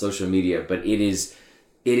 like on social media, but it is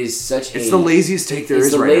such It's the laziest take there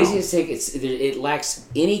is right now. It's the laziest take. It lacks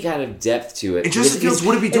any kind of depth to it. And Justin Fields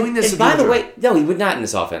wouldn't be doing this. And by the way, no, he would not in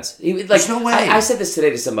this offense. There's no way. I said this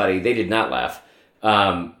today to somebody. They did not laugh.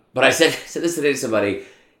 But I said this today to somebody.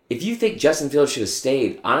 If you think Justin Fields should have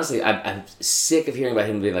stayed, honestly, I'm sick of hearing about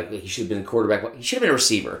him being like, he should have been a quarterback. He should have been a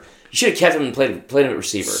receiver. You should have kept him and played him at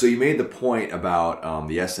receiver. So you made the point about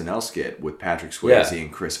the SNL skit with Patrick Swayze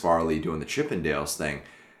and Chris Farley doing the Chippendales thing.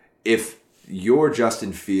 If you're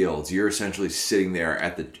Justin Fields, you're essentially sitting there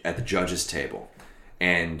at the judges' table,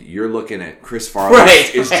 and you're looking at Chris Farley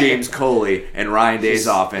is James Coley, and Ryan Day's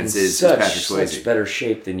offense is Patrick Swayze. Such better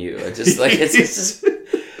shape than you. It's just like it's just.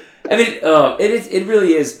 I mean, it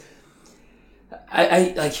really is.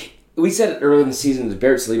 I like we said it early in the season.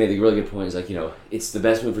 Barrett Sallee made a really good point. It's like, it's the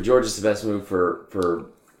best move for Georgia. It's the best move for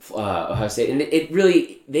Ohio State, and it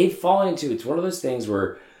really they've fallen into. It's one of those things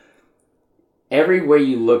where every way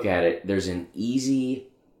you look at it, there's an easy,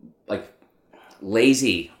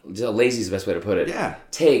 lazy. Lazy is the best way to put it. Yeah.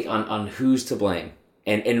 Take on who's to blame.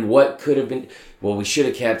 And what could have been? Well, we should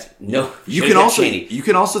have kept. No, you can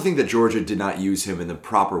also think that Georgia did not use him in the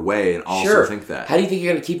proper way, and also think that. How do you think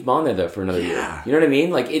you're going to keep him on there though for another year? You know what I mean?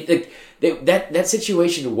 That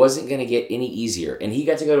situation wasn't going to get any easier, and he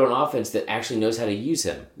got to go to an offense that actually knows how to use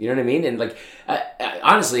him. You know what I mean? And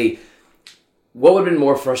honestly, what would have been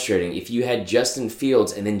more frustrating if you had Justin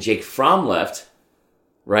Fields and then Jake Fromm left,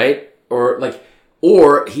 right?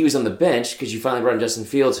 Or he was on the bench because you finally brought in Justin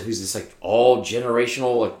Fields, who's this all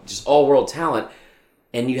generational, just all world talent,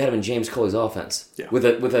 and you had him in James Coley's offense with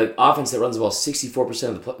an offense that runs the ball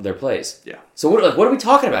 64% of their plays. Yeah. So what are we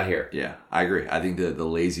talking about here? Yeah, I agree. I think the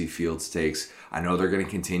lazy Fields takes. I know they're going to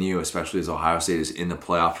continue, especially as Ohio State is in the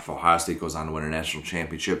playoff. If Ohio State goes on to win a national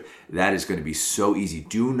championship, that is going to be so easy.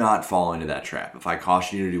 Do not fall into that trap. If I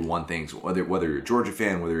caution you to do one thing, whether you're a Georgia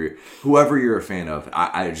fan, whoever you're a fan of,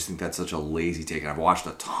 I just think that's such a lazy take. And I've watched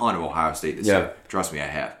a ton of Ohio State this year. Trust me, I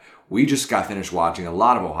have. We just got finished watching a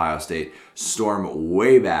lot of Ohio State storm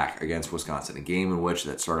way back against Wisconsin, a game in which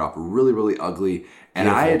that started off really, really ugly.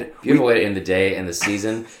 And beautiful way to end the day and the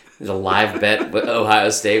season. There's a live bet with Ohio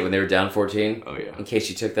State when they were down 14. Oh, yeah. In case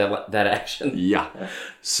you took that action. Yeah.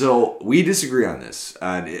 So we disagree on this.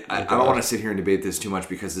 I don't want to sit here and debate this too much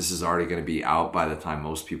because this is already going to be out by the time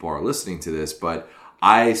most people are listening to this. But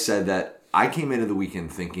I said that I came into the weekend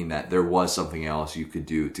thinking that there was something else you could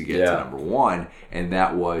do to get to number one, and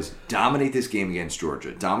that was dominate this game against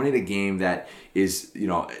Georgia. Dominate a game that is,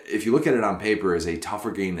 if you look at it on paper, is a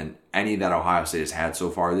tougher game than any that Ohio State has had so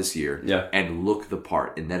far this year, and look the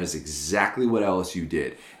part. And that is exactly what LSU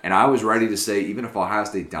did. And I was ready to say, even if Ohio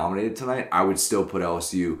State dominated tonight, I would still put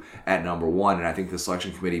LSU at number one. And I think the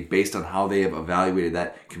selection committee, based on how they have evaluated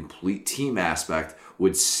that complete team aspect,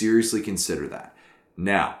 would seriously consider that.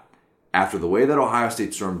 Now, after the way that Ohio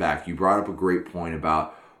State stormed back, you brought up a great point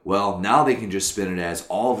about, well, now they can just spin it as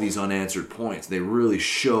all of these unanswered points. They really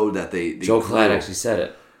showed that they Joe Klatt actually said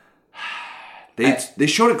it. They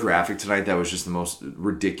showed a graphic tonight that was just the most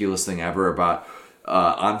ridiculous thing ever about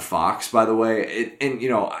on Fox, by the way.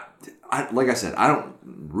 like I said, I don't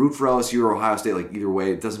root for LSU or Ohio State. Like either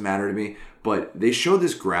way, it doesn't matter to me. But they showed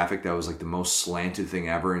this graphic that was like the most slanted thing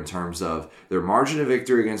ever in terms of their margin of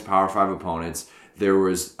victory against Power 5 opponents. There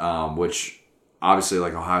was, which obviously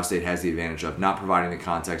like Ohio State has the advantage of not providing the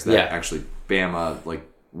context that actually Bama, like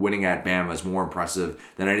winning at Bama is more impressive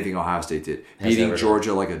than anything Ohio State did. Beating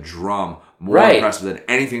Georgia like a drum, more impressive than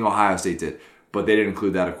anything Ohio State did. But they didn't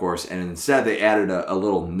include that, of course. And instead, they added a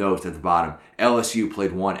little note at the bottom. LSU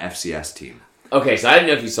played one FCS team. Okay, so I didn't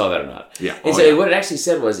know if you saw that or not. Yeah. And so what it actually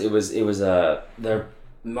said was it was their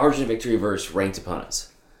margin of victory versus ranked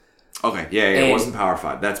opponents. Okay, yeah, it wasn't Power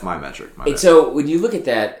 5. That's my metric. And so when you look at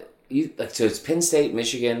that, so it's Penn State,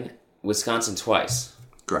 Michigan, Wisconsin twice.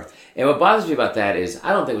 Correct. And what bothers me about that is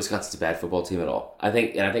I don't think Wisconsin's a bad football team at all. I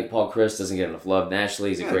think Paul Chryst doesn't get enough love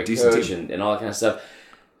nationally. He's a great coach and all that kind of stuff.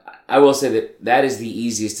 I will say that is the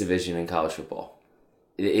easiest division in college football.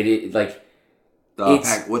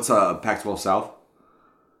 What's Pac-12 South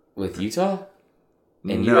with Utah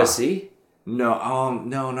and USC? No,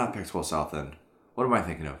 not Pac-12 South. Then what am I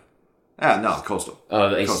thinking of? No, Coastal. Oh,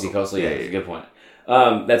 the ACC Coastal. Yeah, good point.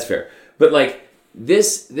 That's fair. But like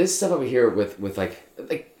this stuff over here with like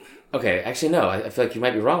okay, actually no, I feel like you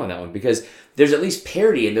might be wrong on that one because there's at least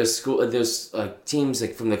parity in those teams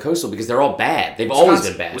like from the Coastal because they're all bad. They've always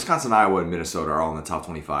been bad. Wisconsin, Iowa, and Minnesota are all in the top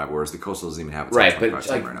 25, whereas the Coastal doesn't even have a top 25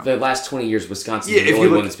 team right now. The last 20 years, Wisconsin's the only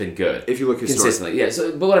one that's been good. If you look consistently, yeah.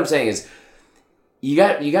 So, but what I'm saying is, you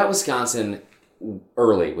got Wisconsin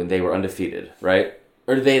early when they were undefeated, right?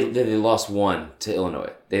 Or they lost one to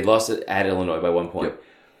Illinois. They lost it at Illinois by 1 point. Yep.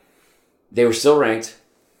 They were still ranked,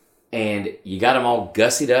 and you got them all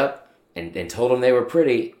gussied up. And told them they were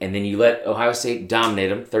pretty, and then you let Ohio State dominate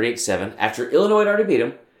them 38-7 after Illinois had already beat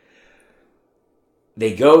them.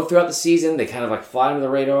 They go throughout the season, they kind of like fly under the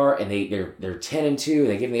radar, and they're 10-2, and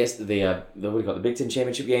they give them the Big Ten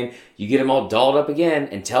championship game. You get them all dolled up again,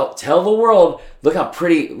 and tell the world, look how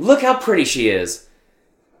pretty she is.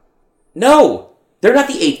 No. They're not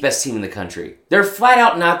the 8th best team in the country. They're flat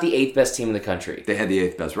out not the 8th best team in the country. They had the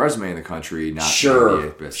 8th best resume in the country, not the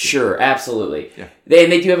 8th best team. Sure, absolutely. Yeah.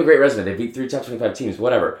 They do have a great resume. They beat 3 top 25 teams,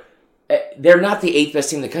 whatever. They're not the 8th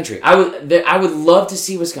best team in the country. I would love to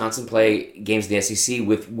see Wisconsin play games in the SEC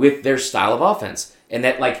with their style of offense. And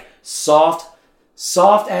that like soft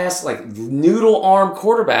ass like noodle arm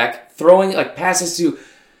quarterback throwing like passes to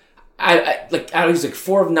I was like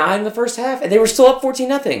 4 of 9 in the first half, and they were still up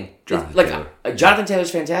 14-0. Jonathan Taylor's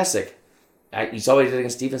fantastic. You saw what he did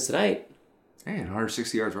against defense tonight. Hey,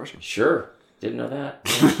 160 yards rushing. Sure, didn't know that.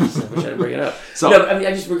 I wish I didn't bring it up.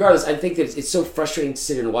 Regardless, I think that it's so frustrating to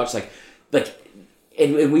sit here and watch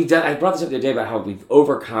and we've done. I brought this up the other day about how we've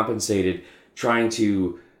overcompensated trying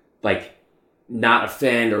to like not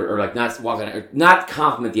offend or like not walk on or not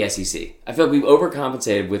compliment the SEC. I feel like we've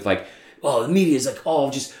overcompensated with like, the media is like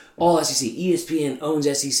all SEC. ESPN owns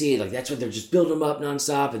SEC. Like, that's what they're just building them up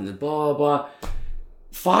nonstop and the blah, blah.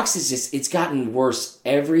 Fox is it's gotten worse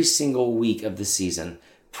every single week of the season,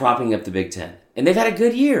 propping up the Big Ten. And they've had a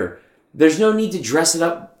good year. There's no need to dress it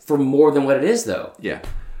up for more than what it is, though. Yeah.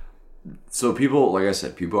 So people, like I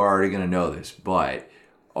said, people are already going to know this, but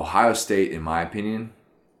Ohio State, in my opinion,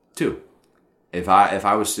 2. If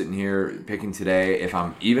I was sitting here picking today, if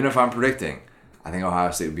I'm predicting, I think Ohio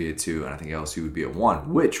State would be a 2, and I think LSU would be a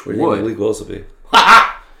 1, which would... Malik Willis will be?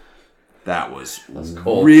 That was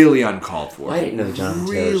really uncalled for. I didn't know the Jonathan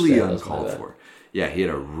Taylor really uncalled for. Yeah, he had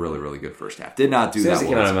a really, really good first half. Did not do that. As soon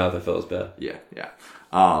as it came out of my mouth, I felt it was bad. Yeah.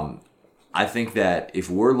 I think that if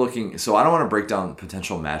we're looking... So I don't want to break down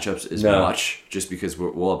potential matchups as much, just because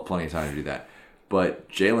we'll have plenty of time to do that. But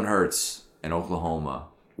Jalen Hurts and Oklahoma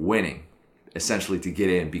winning, essentially to get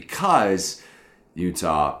in, because...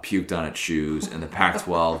 Utah puked on its shoes, and the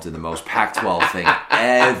Pac-12 did the most Pac-12 thing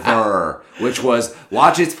ever, which was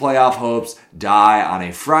watch its playoff hopes die on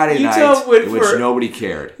a Friday night in which nobody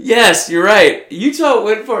cared. Yes, you're right. Utah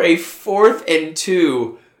went for a 4th and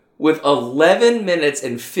 2 with 11 minutes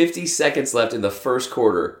and 50 seconds left in the first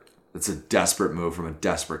quarter. That's a desperate move from a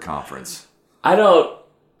desperate conference. Oh,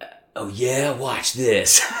 yeah, watch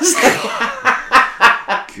this.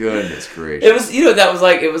 Goodness gracious!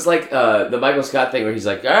 It was like the Michael Scott thing where he's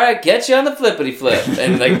like, "All right, catch you on the flippity flip,"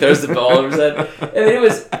 and like throws the ball over his head. And it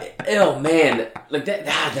was, oh man, like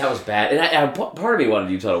that was bad. And part of me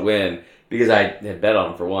wanted Utah to win because I had bet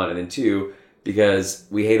on them for 1, and then 2 because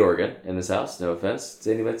we hate Oregon in this house. No offense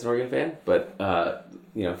to anybody that's an Oregon fan, but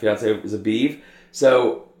fiance is a Beav,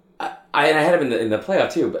 so I had him in the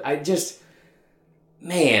playoff too. But I just,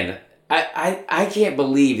 man. I can't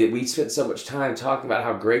believe that we spent so much time talking about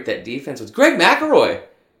how great that defense was. Greg McElroy.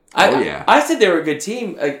 I said they were a good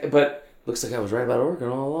team, but Looks like I was right about Oregon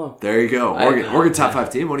all along. There you go. Oregon top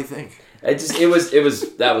 5 team. What do you think?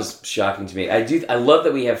 That was shocking to me. I love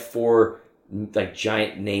that we have 4 like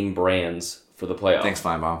giant name brands for the playoffs. Thanks,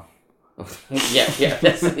 Feinbaum. yeah.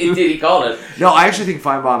 That's indeed he called it. No, I actually think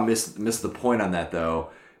Feinbaum missed the point on that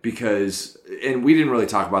though, because and we didn't really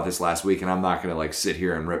talk about this last week, and I'm not going to like sit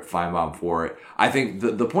here and rip Feinbaum for it. I think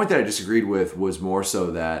the point that I disagreed with was more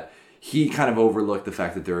so that he kind of overlooked the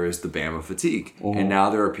fact that there is the Bama fatigue, and now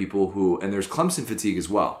there are people and there's Clemson fatigue as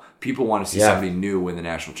well. People want to see somebody new win the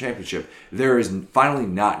national championship. There is finally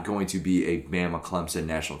not going to be a Bama-Clemson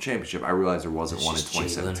national championship. I realize there wasn't one in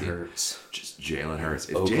 2017. Just Jalen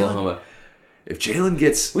Hurts. Oklahoma. If Jalen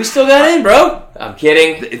gets... We still got in, bro. I'm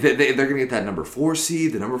kidding. They're going to get that number 4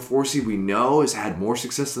 seed. The number 4 seed we know has had more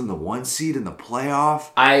success than the 1 seed in the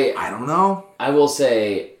playoff. I don't know. I will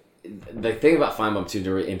say... The thing about Feinbaum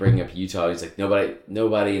too, in bringing up Utah, he's like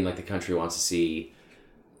nobody in like the country wants to see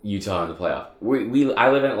Utah in the playoff.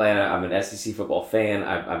 I live in Atlanta. I'm an SEC football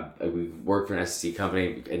fan. We work for an SEC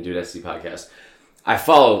company and do an SEC podcast. I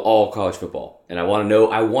follow all college football, and I want to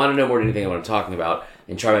know more than anything what I'm talking about,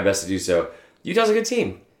 and try my best to do so. Utah's a good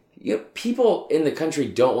team. People in the country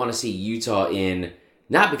don't want to see Utah in,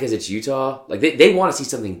 not because it's Utah. Like they want to see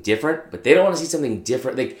something different, but they don't want to see something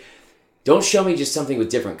different. Like, don't show me just something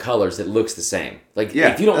with different colors that looks the same. Like,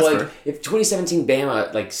 if you don't like, fair. If 2017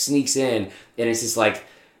 Bama like sneaks in and it's just like,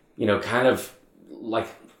 kind of like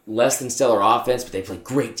less than stellar offense, but they play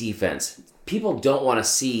great defense. People don't want to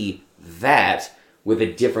see that with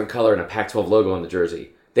a different color and a Pac-12 logo on the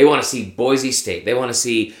jersey. They want to see Boise State. They want to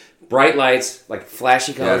see bright lights, like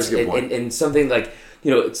flashy colors, and something like,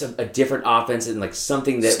 it's a different offense and like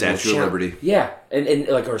something that Statue of Liberty. Yeah, and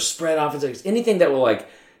like or spread offense, like anything that will like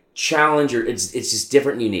challenge or it's just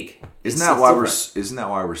different and unique. Isn't that why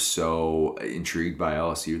we're so intrigued by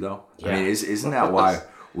LSU though? Yeah. I mean, isn't that why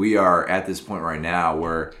we are at this point right now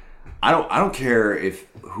where I don't care if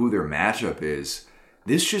who their matchup is.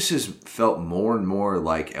 This just has felt more and more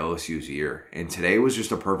like LSU's year, and today was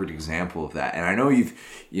just a perfect example of that. And I know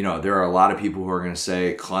there are a lot of people who are going to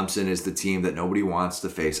say Clemson is the team that nobody wants to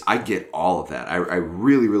face. I get all of that. I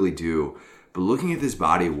really, really do. But looking at this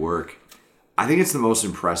body of work, I think it's the most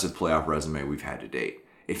impressive playoff resume we've had to date.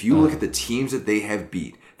 If you look at the teams that they have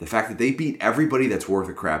beat, the fact that they beat everybody that's worth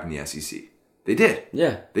a crap in the SEC. They did.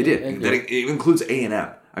 Yeah. They did. That it includes A&M.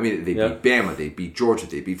 I mean, they beat Bama, they beat Georgia,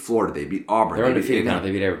 they beat Florida, they beat Auburn. They're undefeated now.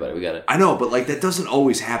 They beat everybody. We got it. I know, but like that doesn't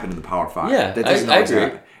always happen in the Power 5. Yeah, that doesn't always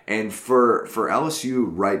happen. And for LSU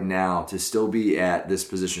right now to still be at this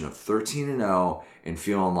position of 13-0 and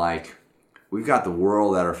feeling like we've got the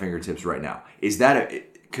world at our fingertips right now,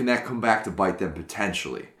 can that come back to bite them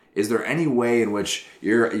potentially? Is there any way in which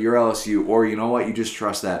you're LSU, or you know what, you just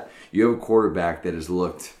trust that you have a quarterback that has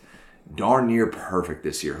looked darn near perfect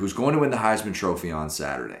this year, who's going to win the Heisman Trophy on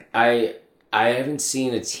Saturday? I haven't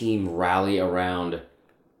seen a team rally around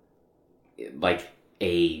like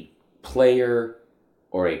a player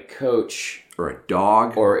or a coach or a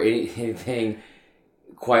dog or anything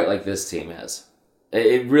quite like this team has.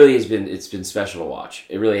 It really has been. It's been special to watch.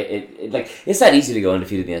 It really. It's not easy to go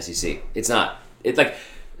undefeated in the SEC. It's not. It's like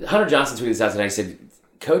Hunter Johnson tweeted this out today. He said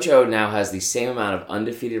Coach O now has the same amount of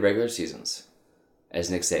undefeated regular seasons as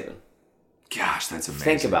Nick Saban. Gosh, that's amazing.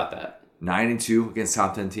 Think about that. 9-2 against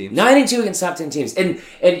top 10 teams. 9-2 against top 10 teams, and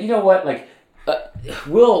you know what? Like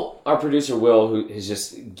Will, our producer Will, who is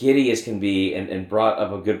just giddy as can be, and brought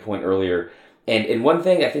up a good point earlier. And one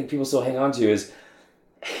thing I think people still hang on to is.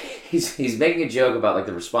 He's making a joke about like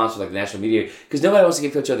the response from like the national media because nobody wants to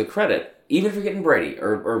give Coach O the credit, even for getting Brady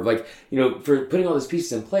or like for putting all these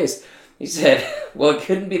pieces in place. He said, "Well, it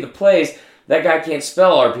couldn't be the plays. That guy can't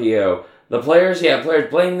spell RPO. The players, players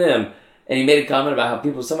blame them." And he made a comment about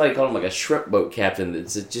how somebody called him like a shrimp boat captain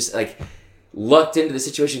that's just like lucked into the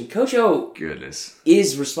situation. Coach O,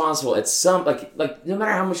 is responsible at some like no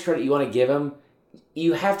matter how much credit you want to give him,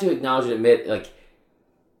 you have to acknowledge and admit like.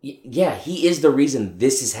 Yeah, he is the reason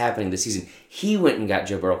this is happening this season. He went and got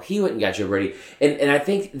Joe Burrow. He went and got Joe Brady. And I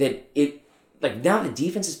think that now the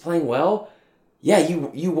defense is playing well. Yeah,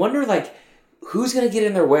 you wonder like who's going to get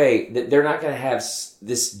in their way that they're not going to have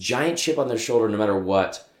this giant chip on their shoulder no matter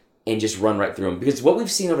what and just run right through them. Because what we've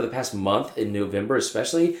seen over the past month in November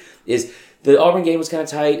especially is the Auburn game was kind of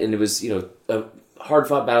tight and it was, a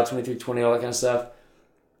hard-fought battle, 23-20, all that kind of stuff.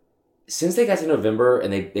 Since they got to November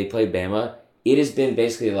and they played Bama, it has been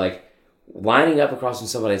basically like lining up across from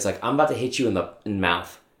somebody. It's like, I'm about to hit you in the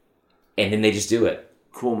mouth. And then they just do it.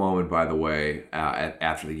 Cool moment, by the way,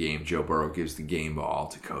 after the game. Joe Burrow gives the game ball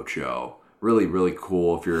to Coach O really, really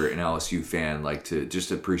cool if you're an LSU fan, like to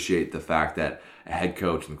just appreciate the fact that a head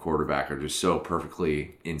coach and quarterback are just so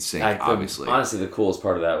perfectly in sync, obviously. Honestly, the coolest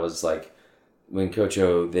part of that was like when Coach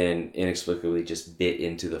O then inexplicably just bit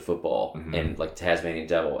into the football and like Tasmanian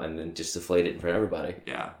Devil and then just deflated it in front of everybody.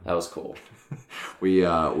 Yeah. That was cool. We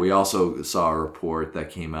also saw a report that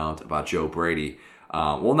came out about Joe Brady.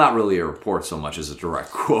 Well, not really a report so much as a direct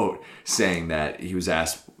quote saying that he was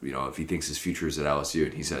asked, if he thinks his future is at LSU,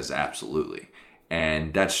 and he says absolutely.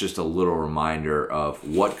 And that's just a little reminder of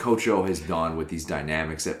what Coach O has done with these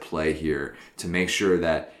dynamics at play here to make sure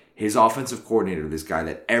that his offensive coordinator, this guy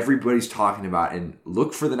that everybody's talking about, and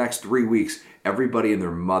look for the next 3 weeks, everybody and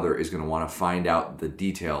their mother is going to want to find out the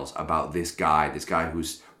details about this guy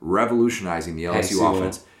who's revolutionizing the LSU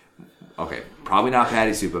offense. Okay, probably not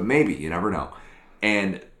Patty Sue, but maybe, you never know.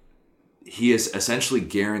 And he has essentially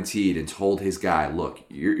guaranteed and told his guy, look,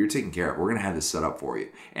 you're taken care of. We're going to have this set up for you.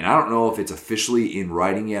 And I don't know if it's officially in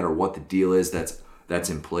writing yet or what the deal is that's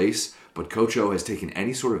in place, but Coach O has taken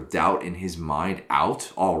any sort of doubt in his mind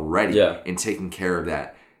out already and taken care of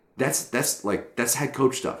that. That's head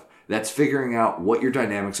coach stuff. That's figuring out what your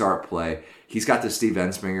dynamics are at play. He's got the Steve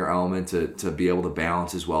Ensminger element to be able to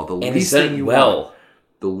balance as well. The least thing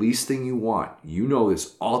you want, you know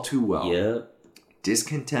this all too well. Yeah.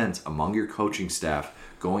 Discontent among your coaching staff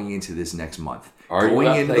going into this next month.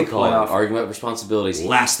 Arguing about play calling, arguing about responsibilities.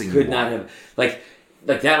 Last thing could not have like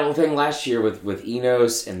that whole thing last year with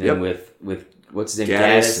Enos and then with what's his name,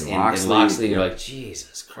 Gaddis and Loxley. And you're like,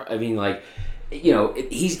 Jesus Christ. I mean, like,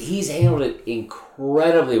 he's handled it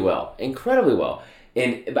incredibly well.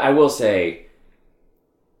 And I will say,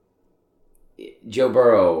 Joe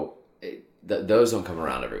Burrow, those don't come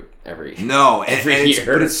around every year.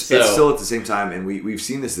 But it's still at the same time, and we've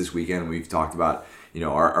seen this weekend. We've talked about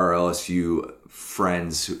our LSU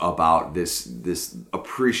friends about this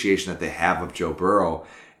appreciation that they have of Joe Burrow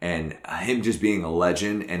and him just being a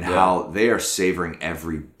legend and how they are savoring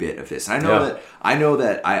every bit of this. And I know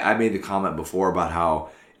that I made the comment before about how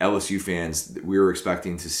LSU fans, we were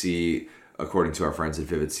expecting to see, according to our friends at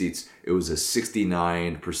Vivid Seats, it was a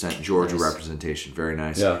 69% Georgia representation, very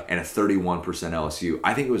nice, and a 31% LSU.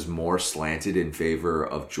 I think it was more slanted in favor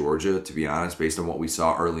of Georgia, to be honest, based on what we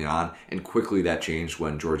saw early on, and quickly that changed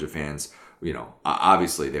when Georgia fans,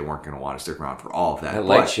 obviously they weren't going to want to stick around for all of that. That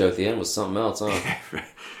light show at the end was something else, huh?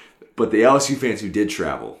 But the LSU fans who did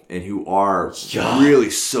travel and who are really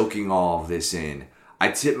soaking all of this in, I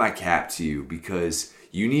tip my cap to you because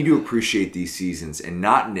you need to appreciate these seasons and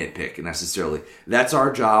not nitpick necessarily. That's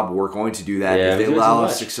our job. We're going to do that. If they allow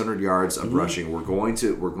us 600 yards of rushing, we're going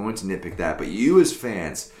to nitpick that. But you as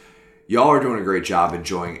fans, y'all are doing a great job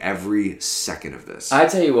enjoying every second of this. I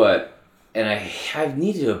tell you what, and I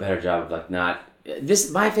need to do a better job of not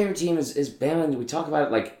this. My favorite team is Bama. We talk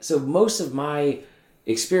about it so most of my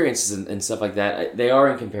experiences and stuff like that, they are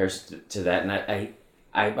in comparison to that, and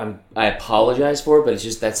I apologize for it, but it's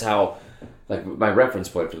just that's how. My reference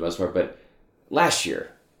point for the most part. But last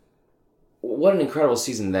year, what an incredible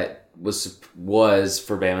season that was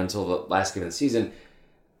for Bama until the last game of the season.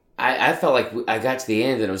 I felt like I got to the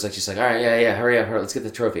end and it was all right, hurry up, let's get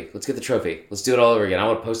the trophy. Let's do it all over again. I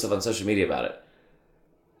want to post stuff on social media about it.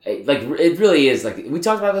 It really is. We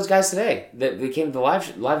talked about those guys today. They came to the live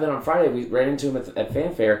event on Friday. We ran into them at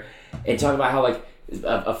Fanfare and talked about how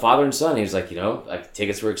a father and son. He was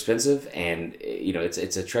tickets were expensive, and it's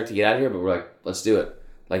a trek to get out of here, but we're let's do it.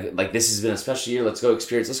 This has been a special year. Let's go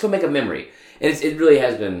experience. Let's go make a memory. And it really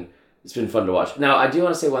has been. It's been fun to watch. Now I do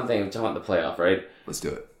want to say one thing. I'm talking about the playoff, right? Let's do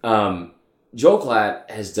it. Joel Klatt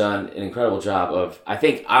has done an incredible job of. I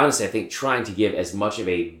think trying to give as much of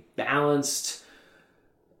a balanced,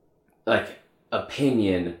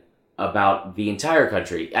 opinion about the entire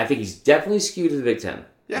country. I think he's definitely skewed to the Big Ten.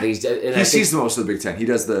 Yeah. He sees the most of the Big Ten. He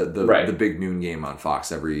does the big noon game on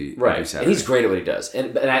Fox every Saturday. And he's great at what he does.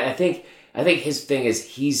 And I think his thing is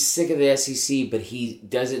he's sick of the SEC, but he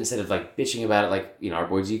does it instead of bitching about it. Our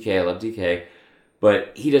boy DK, I love DK,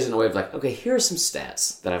 but he does it in a way of okay, here are some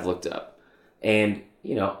stats that I've looked up, and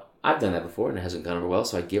I've done that before and it hasn't gone over well,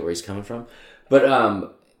 so I get where he's coming from.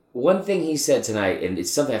 But one thing he said tonight, and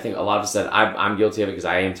it's something I think a lot of us said. I'm guilty of it because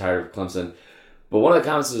I am tired of Clemson. But one of the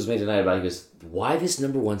comments that was made tonight about he goes, why this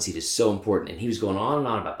number one seed is so important, and he was going on and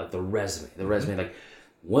on about the resume,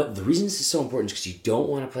 what the reason this is so important is because you don't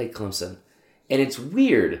want to play Clemson, and it's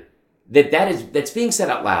weird that's being said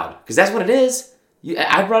out loud because that's what it is.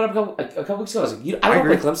 I brought it up a couple weeks ago. I was I don't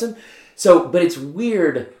play Clemson, but it's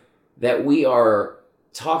weird that we are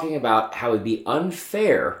talking about how it'd be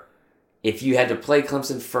unfair if you had to play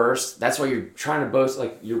Clemson first. That's why you're trying to boast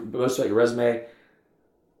about your resume.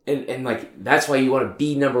 And like that's why you want to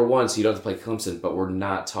be number one, so you don't have to play Clemson. But we're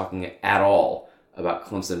not talking at all about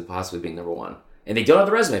Clemson possibly being number one, and they don't have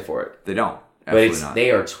the resume for it. They don't. Absolutely not.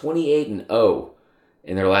 They are 28-0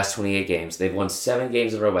 in their last 28 games. They've won 7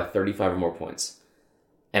 games in a row by 35 or more points.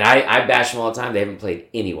 And I bash them all the time. They haven't played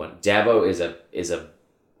anyone. Dabo is a.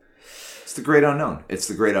 It's the great unknown. It's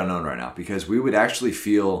the great unknown right now because we would actually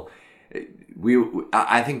feel.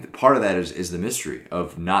 I think part of that is the mystery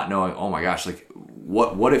of not knowing. Oh my gosh, like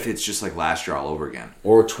what if it's just like last year all over again,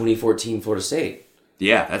 or 2014 Florida State?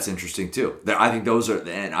 Yeah, that's interesting too. I think those are,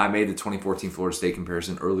 and I made the 2014 Florida State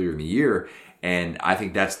comparison earlier in the year, and I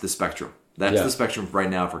think that's the spectrum. That's the spectrum right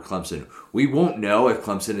now for Clemson. We won't know if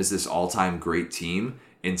Clemson is this all-time great team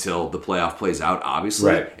until the playoff plays out,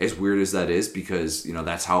 obviously. Right. As weird as that is, because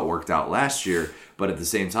that's how it worked out last year. But at the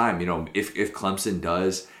same time, if Clemson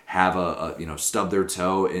does have a stub their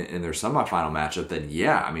toe in their semifinal matchup,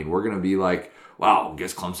 then we're gonna be like, wow, I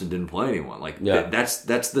guess Clemson didn't play anyone. That's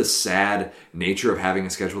the sad nature of having a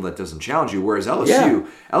schedule that doesn't challenge you. Whereas LSU,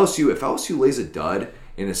 if LSU lays a dud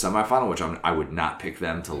in a semifinal, which I would not pick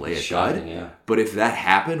them to lay a dud, but if that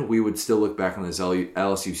happened, we would still look back on this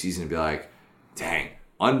LSU season and be like, dang,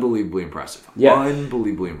 unbelievably impressive. Yeah.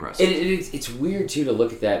 Unbelievably impressive. It's weird, too, to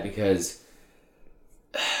look at that because,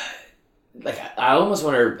 I almost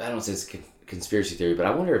wonder, I don't say it's conspiracy theory, but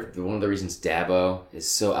I wonder if one of the reasons Dabo is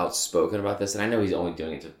so outspoken about this, and I know he's only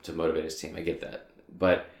doing it to motivate his team, I get that,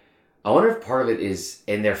 but I wonder if part of it is,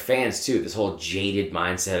 and their fans too, this whole jaded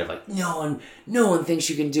mindset of like, no one thinks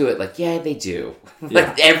you can do it. Like, yeah, they do.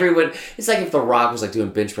 Everyone, it's like if The Rock was like doing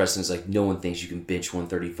bench press and it's like, no one thinks you can bench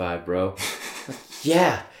 135, bro.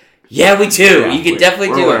 Yeah, we do. Yeah, you can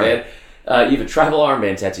definitely do it, man. You have a tribal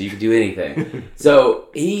armband tattoo. You can do anything. So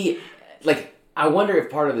I wonder if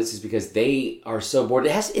part of this is because they are so bored.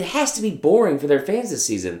 It has to be boring for their fans this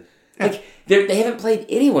season. Yeah. They haven't played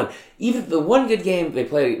anyone. Even the one good game they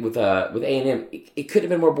played with A&M, it couldn't have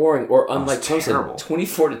been more boring. Or unlike Clemson,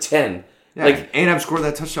 24-10. Yeah, A&M scored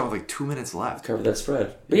that touchdown with 2 minutes left. Cover that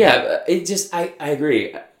spread. But it just I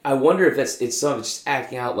agree. I wonder if it's some just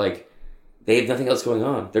acting out like they have nothing else going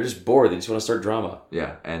on. They're just bored. They just want to start drama.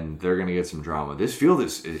 Yeah, and they're going to get some drama. This field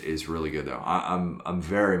is really good though. I'm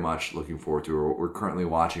very much looking forward to it. We're currently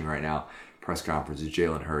watching right now. Press conference is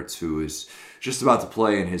Jalen Hurts, who is just about to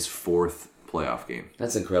play in his 4th playoff game.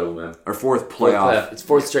 That's incredible, man. Or 4th playoff. It's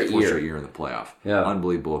 4th straight year. 4th straight year in the playoff. Yeah.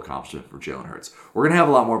 Unbelievable accomplishment for Jalen Hurts. We're going to have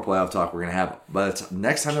a lot more playoff talk. We're going to have, by the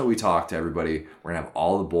next time that we talk to everybody, we're going to have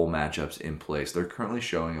all the bowl matchups in place. They're currently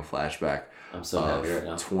showing a flashback I'm so happy right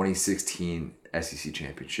now. 2016 SEC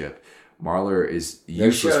Championship. Marler is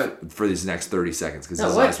useless for these next 30 seconds because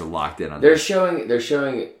his eyes are locked in on They're showing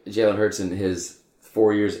Jalen Hurts in his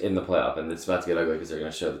 4 years in the playoff, and it's about to get ugly because they're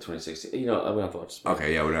going to show the 2016. We don't have to watch this.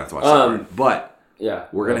 Okay, yeah, we don't have to watch it. But yeah,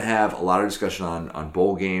 we're going to have a lot of discussion on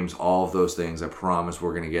bowl games, all of those things. I promise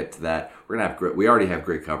we're going to get to that. We're going to have we already have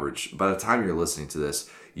great coverage. By the time you're listening to this,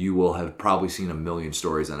 you will have probably seen a million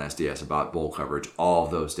stories on SDS about bowl coverage, all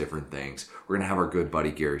of those different things. We're going to have our good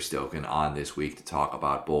buddy Gary Stoken on this week to talk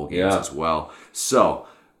about bowl games as well. So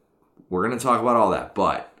we're going to talk about all that,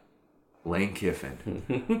 but Lane Kiffin.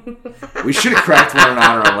 We should have cracked one in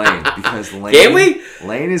honor of Lane because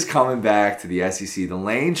Lane is coming back to the SEC. The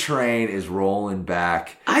Lane train is rolling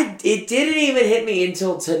back. It didn't even hit me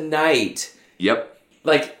until tonight. Yep.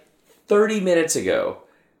 30 minutes ago.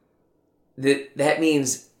 That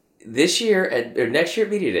means this year or next year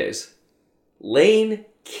at Media Days, Lane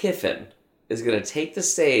Kiffin is going to take the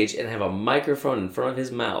stage and have a microphone in front of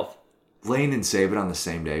his mouth. Lane and Saban on the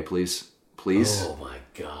same day, please. Please. Oh my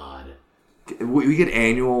God. We get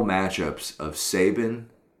annual matchups of Saban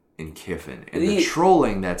and Kiffin. And the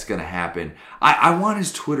trolling that's going to happen. I want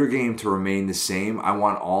his Twitter game to remain the same. I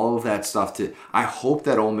want all of that stuff to... I hope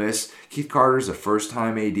that Ole Miss... Keith Carter's a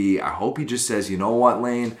first-time AD. I hope he just says, you know what,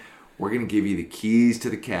 Lane? We're going to give you the keys to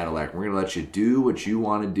the Cadillac. We're going to let you do what you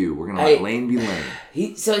want to do. We're going to let Lane be Lane.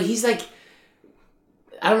 He's like...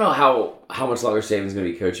 I don't know how much longer Saban's going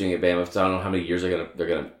to be coaching at Bama. I don't know how many years they're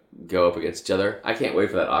going to go up against each other. I can't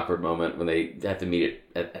wait for that awkward moment when they have to meet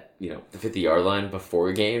at the 50-yard line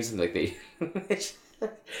before games and they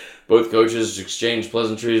both coaches exchange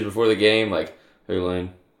pleasantries before the game. Like, hey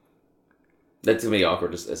Lane, that's gonna be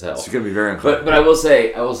awkward as hell. It's gonna be very uncomfortable. But I will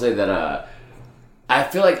say that I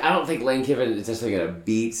feel like I don't think Lane Kiffin is necessarily gonna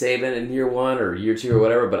beat Saban in year 1 or year 2 or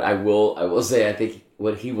whatever. But I will say I think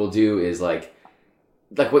what he will do is like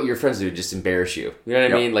what your friends do, just embarrass you. You know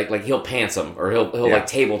what I mean? Like he'll pants him, or he'll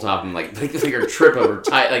tabletop him, like or trip him, or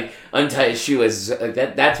untie his shoe.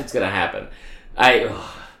 That's what's gonna happen.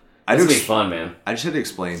 I It's gonna be fun, man. I just had to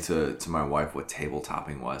explain to my wife what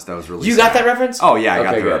tabletopping was. That was really You sad. got that reference? Oh, yeah, I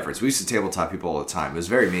got the good. reference. We used to tabletop people all the time. It was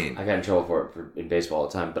very mean. I got in trouble for it in baseball all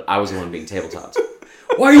the time, but I was the one being tabletopped.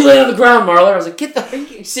 Why are you laying on the ground, Marler? I was like, are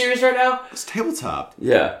you serious right now? It's tabletop.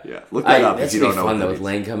 Yeah. Yeah. Look that up if you don't know fun, what though, that with means.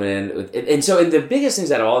 Lane coming in. And the biggest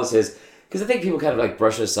things out of all this is, because I think people kind of like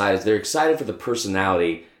brush it aside, is they're excited for the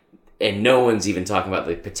personality, and no one's even talking about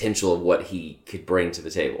the potential of what he could bring to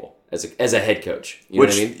the table as a head coach. You know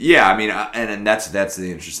what I mean? Yeah, I mean, and that's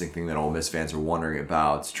the interesting thing that Ole Miss fans are wondering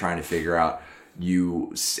about, trying to figure out.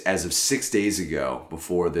 You, as of 6 days ago,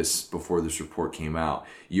 before this report came out,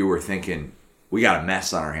 you were thinking, we got a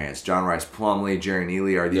mess on our hands. John Rice Plumlee, Jerry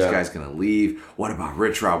Neely, are these guys going to leave? What about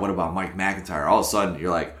Rich Rod? What about Mike McIntyre? All of a sudden, you're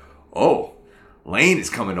like, oh, Lane is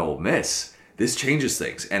coming to Ole Miss. This changes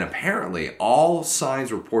things. And apparently, all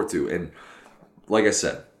signs report to, and like I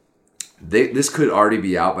said, this could already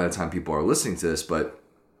be out by the time people are listening to this, but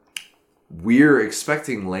we're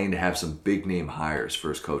expecting Lane to have some big name hires for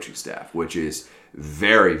his coaching staff, which is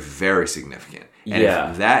very, very significant. And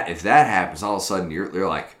if that happens, all of a sudden you're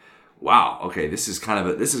like, wow, okay, this is kind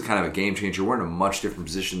of a game changer. We're in a much different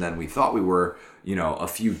position than we thought we were, a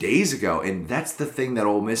few days ago. And that's the thing that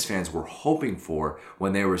Ole Miss fans were hoping for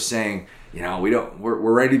when they were saying,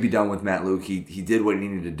 we're ready to be done with Matt Luke. He did what he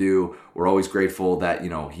needed to do. We're always grateful that,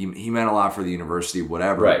 he meant a lot for the university,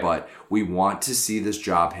 whatever. Right. But we want to see this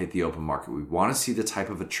job hit the open market. We want to see the type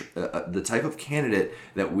of candidate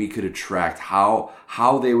that we could attract,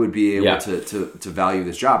 how they would be able to value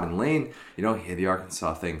this job. And Lane, he had the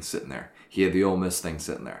Arkansas thing sitting there. He had the Ole Miss thing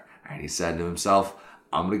sitting there. And he said to himself,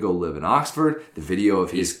 I'm going to go live in Oxford. The video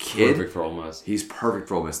of his kid. Perfect for Ole Miss. He's perfect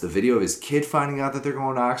for Ole Miss. The video of his kid finding out that they're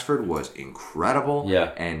going to Oxford was incredible.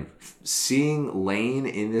 Yeah. And seeing Lane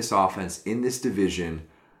in this offense, in this division,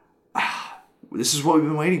 this is what we've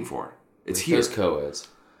been waiting for. It's here. Those co-eds.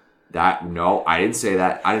 No, I didn't say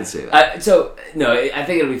that. I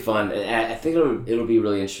think it'll be fun. I think it'll be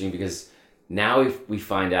really interesting because now we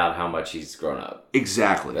find out how much he's grown up.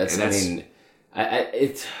 Exactly.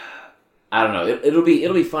 I don't know. It'll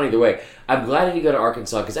be fun either way. I'm glad that he go to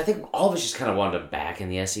Arkansas because I think all of us just kind of wanted him back in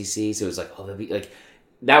the SEC. So it was like, that'd be like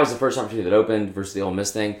that was the first opportunity that opened versus the Ole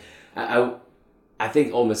Miss thing. I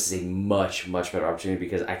think Ole Miss is a much, much better opportunity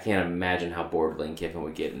because I can't imagine how bored Lane Kiffin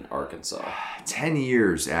would get in Arkansas. 10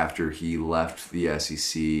 years after he left the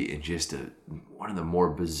SEC in just one of the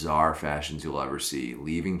more bizarre fashions you'll ever see,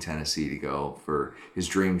 leaving Tennessee to go for his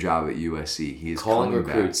dream job at USC. He is calling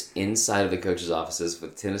recruits inside of the coaches' offices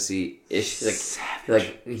with Tennessee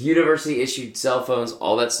like university issued cell phones,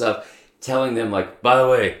 all that stuff, telling them like, by the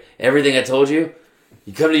way, everything I told you,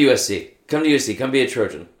 you come to USC, come be a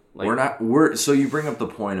Trojan. Like, so you bring up the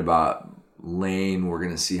point about Lane, we're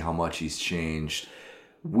going to see how much he's changed.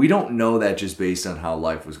 We don't know that just based on how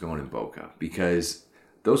life was going in Boca because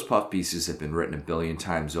those puff pieces have been written a billion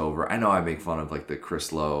times over. I know I make fun of like the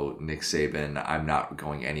Chris Lowe, Nick Saban, I'm not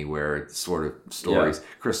going anywhere sort of stories. Yeah.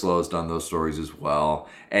 Chris Lowe's done those stories as well.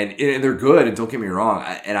 And they're good, and don't get me wrong.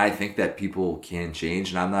 And I think that people can change.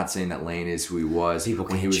 And I'm not saying that Lane is who he was. People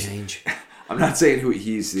can change. I'm not saying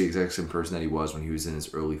he's the exact same person that he was when he was in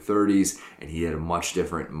his early 30s and he had a much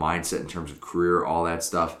different mindset in terms of career, all that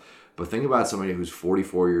stuff. But think about somebody who's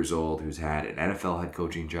 44 years old, who's had an NFL head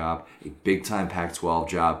coaching job, a big-time Pac-12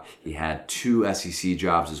 job. He had 2 SEC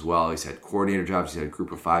jobs as well. He's had coordinator jobs. He's had a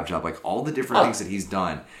group of 5 job. Like all the different things that he's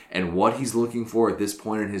done and what he's looking for at this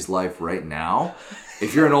point in his life right now.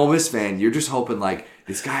 If you're an Ole Miss fan, you're just hoping like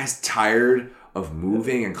this guy's tired of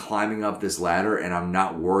moving and climbing up this ladder, and I'm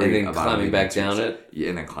not worried about climbing back down it. Yeah,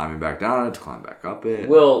 and then climbing back down it to climb back up it.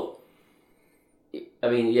 Well, I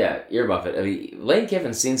mean, yeah, ear Buffett. I mean, Lane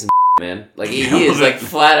Kiffin's seen some man. Like he is like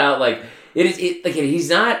flat out like it is. Like he's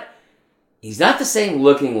not the same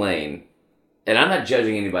looking Lane. And I'm not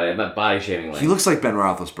judging anybody. I'm not body shaming Lane. He looks like Ben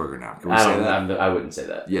Roethlisberger now. Can we say that? I wouldn't say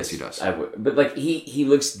that. Yes, he does. I would, but like he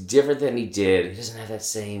looks different than he did. He doesn't have that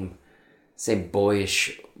same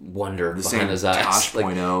boyish wonder behind his eyes. Tosh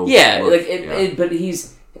like, .0 yeah, look. Like but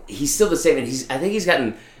he's still the same, and I think he's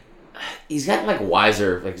gotten like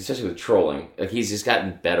wiser, like especially with trolling. Like he's just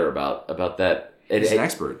gotten better about that. He's an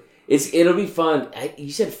expert. It'll be fun.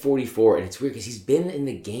 You said 44, and it's weird because he's been in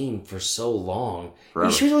the game for so long. Forever.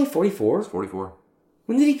 You sure he's only 44? He's 44.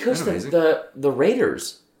 When did he coach the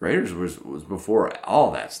Raiders? Raiders was before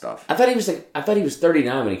all that stuff. I thought he was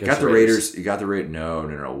 39 when he coached the Raiders. You got the Raiders.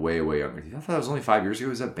 No, way younger. I thought that was only 5 years ago. He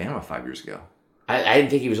was at Bama 5 years ago. I didn't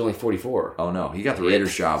think he was only 44. Oh no, he got the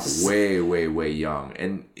Raiders job way young,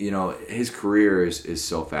 and his career is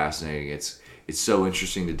so fascinating. It's so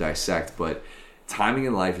interesting to dissect, but timing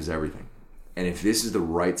in life is everything. And if this is the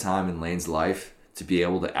right time in Lane's life, to be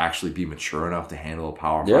able to actually be mature enough to handle a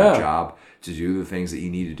Power 5 Yeah. job, to do the things that you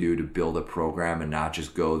need to do to build a program and not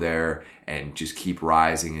just go there and just keep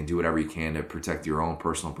rising and do whatever you can to protect your own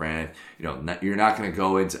personal brand. You know, you're not going to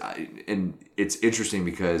go into, and it's interesting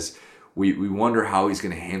because we wonder how he's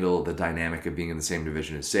going to handle the dynamic of being in the same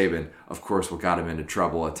division as Saban. Of course, what got him into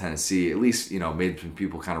trouble at Tennessee, at least, you know, made some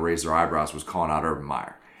people kind of raise their eyebrows, was calling out Urban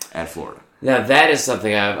Meyer at Florida. Now that is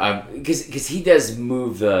something because he does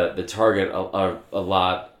move the target a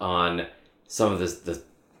lot on some of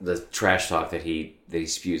the trash talk that he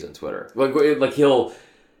spews on Twitter. Like he'll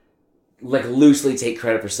like loosely take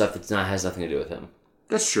credit for stuff that has nothing to do with him.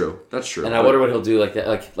 That's true. And I wonder what he'll do like that.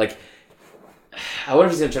 Like I wonder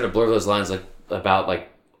if he's gonna try to blur those lines like about like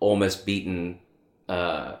Ole Miss beating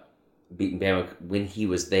Bama when he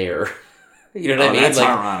was there. You know what I mean? That's like,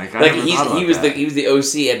 ironic. Like he was the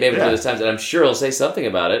OC at Bama for those times, and I'm sure he'll say something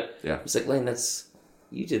about it. Yeah, it's like Lane,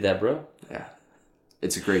 you did that, bro. Yeah,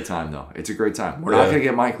 it's a great time though. It's a great time. We're not gonna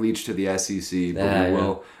get Mike Leach to the SEC,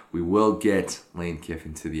 but we will get Lane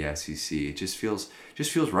Kiffin to the SEC. It just feels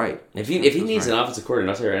right. If he needs an offensive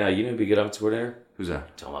coordinator, I'll tell you right now, you know who'd be a good offensive coordinator? Who's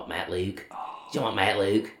that? Talking about Matt Luke. You talking about Matt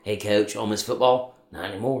Luke? Hey coach, Ole Miss football? Not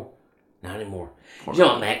anymore. You talking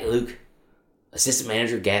about Matt Luke? Assistant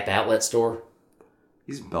manager, Gap Outlet Store.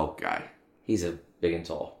 He's a belt guy. He's a big and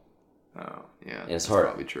tall. Oh, yeah. And it's hard.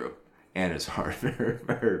 Probably true. And it's hard, very,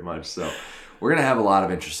 very much so. We're going to have a lot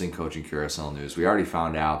of interesting coaching carousel news. We already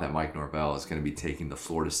found out that Mike Norvell is going to be taking the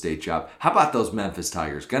Florida State job. How about those Memphis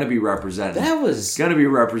Tigers? Going to be representing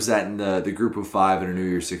the group of 5 in a New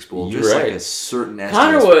Year's Six Bowl. You're just right. like a certain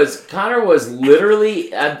Connor was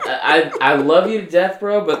literally I love you to death,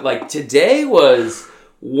 bro, but like today was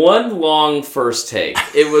one long first take.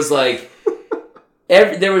 It was like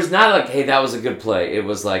there was not like, hey, that was a good play. It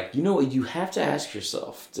was like, you know what, you have to ask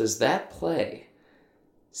yourself, does that play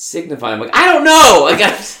signify? I'm like, I don't know.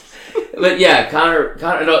 But yeah, Connor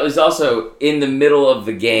no, it was also in the middle of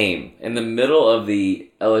the game, in the middle of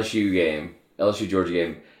the LSU Georgia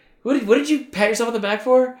game. What did you pat yourself on the back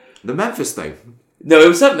for? The Memphis thing. No, it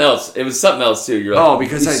was something else. It was something else too. You're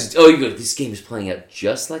like, you go, this game is playing out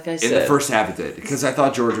just like I said. In the first half it did. Because I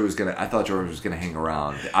thought Georgia was gonna hang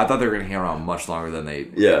around. I thought they were gonna hang around much longer than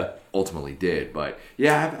they ultimately did. But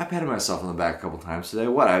yeah, I patted myself on the back a couple times today.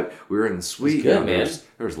 We were in the suite. Good, man.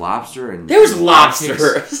 There was lobster and there was lobster.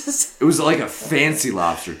 It was like a fancy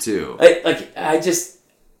lobster too.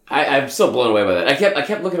 I'm still blown away by that. I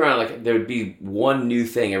kept looking around like there would be one new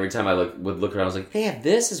thing every time I would look around. I was like, they have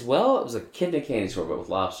this as well? It was a kid in a candy store, but with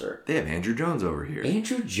lobster. They have Andrew Jones over here.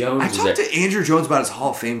 Andrew Jones. I talked to Andrew Jones about his Hall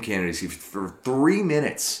of Fame candidacy for 3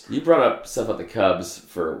 minutes. You brought up stuff about the Cubs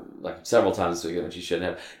for like several times this weekend, which you shouldn't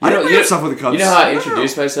have. I didn't bring up stuff with the Cubs. You know how I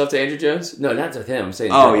introduced myself to Andrew Jones? No, not with him. I'm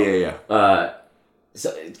saying. Oh, yeah.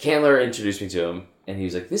 So Candler introduced me to him, and he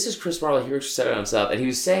was like, "This is Chris Marlowe here, set it on South," and he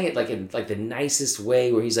was saying it like in like the nicest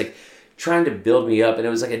way, where he's like trying to build me up, and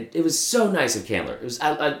it was so nice of Candler. It was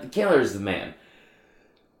Candler is the man.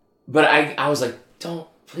 But I was like,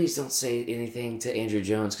 please don't say anything to Andrew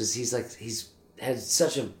Jones, because he's had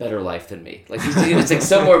such a better life than me. Like it's like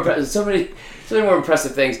so many more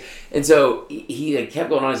impressive things. And so he like, kept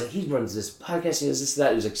going on. He's like, he runs this podcast, he does this,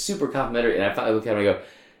 that. It was like super complimentary, and I finally look at him and I go,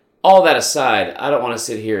 all that aside, I don't want to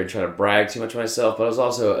sit here and try to brag too much of myself, but I was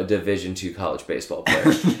also a Division II college baseball player.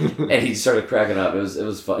 And he started cracking up. It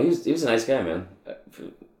was fun. He was a nice guy, man.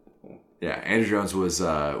 Yeah, Andrew Jones was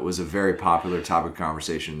a very popular topic of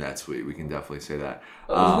conversation. That's we can definitely say that.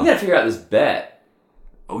 We gotta figure out this bet.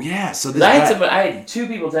 Oh yeah, so this I had 2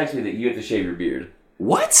 people text me that you have to shave your beard.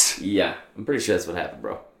 What? Yeah, I'm pretty sure that's what happened,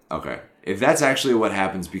 bro. Okay, if that's actually what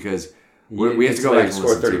happens, because we have to go back and score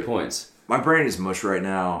listen 30 to points. My brain is mush right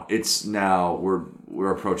now. It's now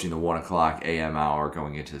we're approaching the 1:00 a.m. hour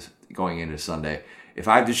going into Sunday. If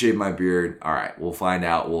I have to shave my beard, all right, we'll find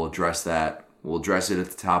out. We'll address that. We'll address it at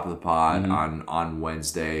the top of the pod on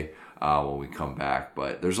Wednesday when we come back.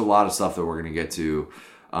 But there's a lot of stuff that we're going to get to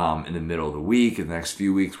in the middle of the week, in the next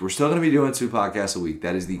few weeks. We're still going to be doing 2 podcasts a week.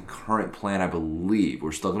 That is the current plan, I believe.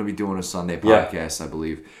 We're still going to be doing a Sunday podcast, I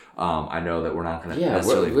believe. I know that we're not going to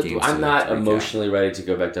necessarily have games. I'm not emotionally ready to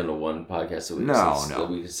go back down to 1 podcast a week. No.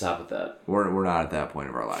 We can stop with that. We're not at that point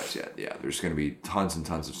of our lives yet. Yeah, there's going to be tons and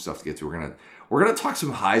tons of stuff to get to. We're gonna talk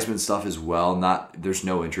some Heisman stuff as well. There's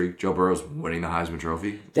no intrigue. Joe Burrow's winning the Heisman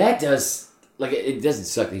Trophy. That does it doesn't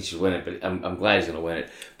suck that he should win it, but I'm glad he's gonna win it.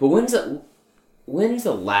 But when's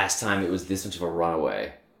the last time it was this much of a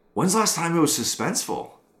runaway? When's the last time it was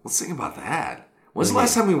suspenseful? Let's think about that. When's the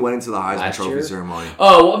last time we went into the Heisman Trophy ceremony?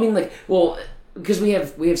 Oh, well, I mean, because we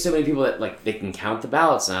have so many people that they can count the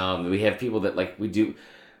ballots now. We have people that we do.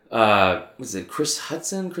 What's it? Chris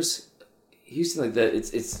Hudson? Houston, like that.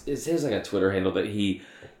 It's his like a Twitter handle that he.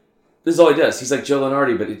 This is all he does. He's like Joe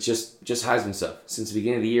Lunardi, but it's just Heisman stuff since the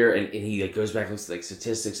beginning of the year, and he like goes back and looks at like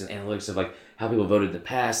statistics and analytics of like how people voted in the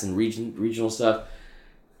past and regional stuff.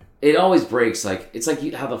 It always breaks. Like it's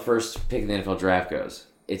like how the first pick in the NFL draft goes.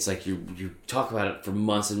 It's like you talk about it for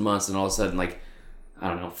months and months, and all of a sudden, like I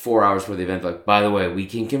don't know, 4 hours before the event, like by the way, we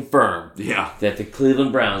can confirm that the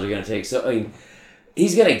Cleveland Browns are going to take. So I mean,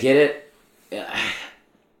 he's going to get it.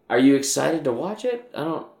 Are you excited to watch it? I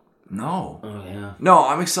don't. No. Oh, yeah. No,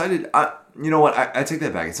 I'm excited. You know what? I take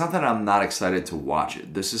that back. It's not that I'm not excited to watch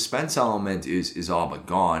it. The suspense element is all but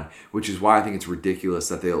gone, which is why I think it's ridiculous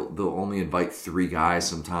that they'll only invite 3 guys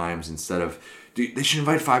sometimes instead of... Dude, they should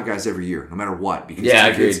invite 5 guys every year, no matter what.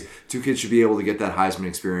 Because two kids should be able to get that Heisman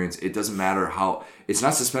experience. It doesn't matter how... It's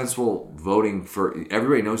not suspenseful voting for...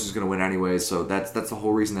 Everybody knows who's going to win anyway, so that's the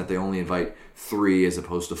whole reason that they only invite 3 as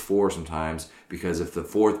opposed to 4 sometimes. Because if the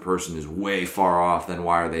 4th person is way far off, then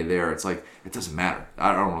why are they there? It's like, it doesn't matter.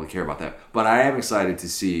 I don't really care about that. But I am excited to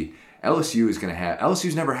see...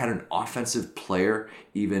 LSU's never had an offensive player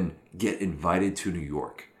even get invited to New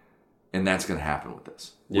York. And that's going to happen with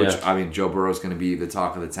this. Which, I mean, Joe Burrow's going to be the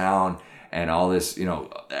talk of the town and all this,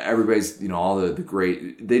 everybody's, all the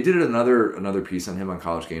great... They did another piece on him on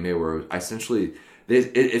College Game Day where essentially,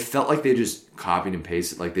 it felt like they just copied and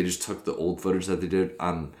pasted. Like they just took the old footage that they did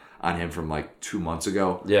on him from like 2 months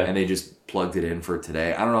ago and they just plugged it in for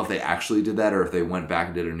today. I don't know if they actually did that or if they went back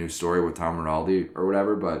and did a new story with Tom Rinaldi or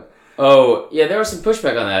whatever, but... Oh, yeah, there was some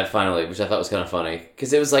pushback on that finally, which I thought was kind of funny.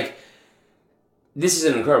 Because it was like... This is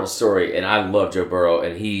an incredible story, and I love Joe Burrow,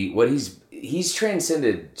 and he's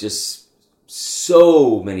transcended just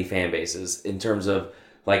so many fan bases in terms of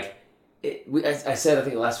like I said I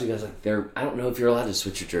think last week I was like I don't know if you're allowed to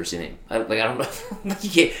switch your jersey name. I don't know. You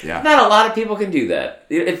can't. Yeah. Not a lot of people can do that.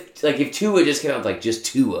 If Tua just came out with like just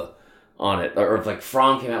Tua on it, or if like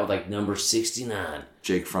Fromm came out with like number 69,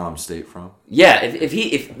 Jake Fromm, State Fromm. Yeah, if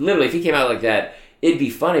he came out like that, it'd be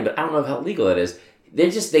funny, but I don't know how legal it is. They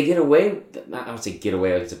get away. I don't say get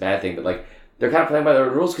away like it's a bad thing, but like they're kind of playing by their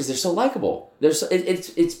own rules because they're so likable.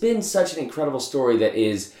 It's been such an incredible story that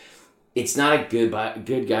is. It's not a good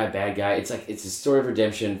guy, bad guy. It's like it's a story of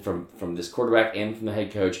redemption from this quarterback and from the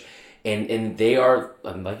head coach, and they are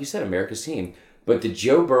like you said, America's team. But the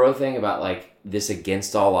Joe Burrow thing about like this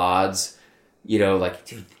against all odds, like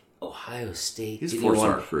dude, Ohio State. He's a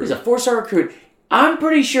 4-star recruit. He's a 4-star recruit. I'm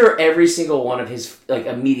pretty sure every single one of his like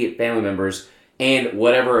immediate family members. And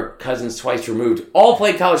whatever cousins twice removed all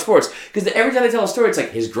played college sports. Because every time they tell a story, it's like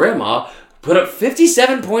his grandma put up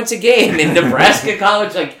 57 points a game in Nebraska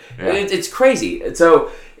college. Like, it's crazy. And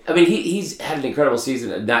so, I mean, he's had an incredible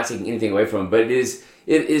season, not taking anything away from him. But it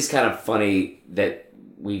is kind of funny that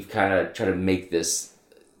we've kind of tried to make this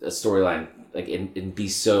a storyline like and be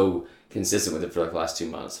so consistent with it for like the last 2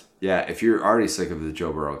 months. Yeah, if you're already sick of the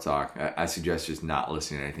Joe Burrow talk, I suggest just not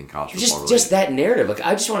listening to anything college football related. Just that narrative. Like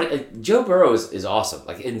I just want to. Joe Burrow is awesome.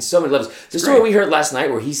 Like in so many levels. The story we heard last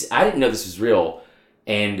night where I didn't know this was real,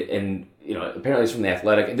 and apparently it's from the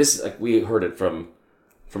Athletic. And this like we heard it from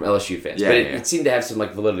LSU fans, but it seemed to have some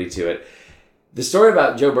like validity to it. The story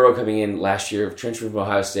about Joe Burrow coming in last year, transferring from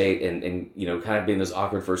Ohio State, and kind of being those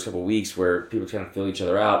awkward first couple of weeks where people trying to fill each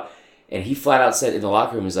other out. And he flat out said in the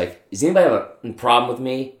locker room, he's like, "Does anybody have a problem with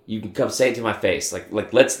me? You can come say it to my face. Like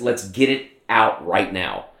let's get it out right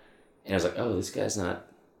now." And I was like, "Oh, this guy's not."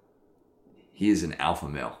 He is an alpha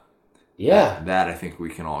male. Yeah, that I think we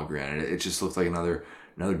can all agree on. It just looks like another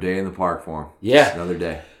day in the park for him. Yeah, just another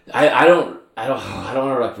day. I don't want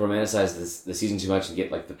to like romanticize the season too much and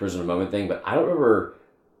get like the prisoner moment thing, but I don't remember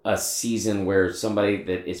a season where somebody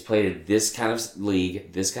that is played in this kind of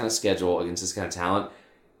league, this kind of schedule against this kind of talent.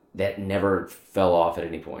 That never fell off at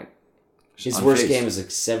any point. His worst game is like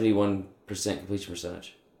 71% completion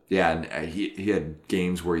percentage. Yeah, and he had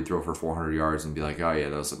games where he'd throw for 400 yards and be like, "Oh yeah,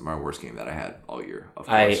 that was my worst game that I had all year." Of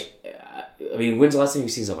course. I mean, when's the last time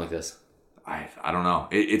you've seen something like this? I don't know.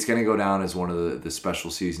 It's going to go down as one of the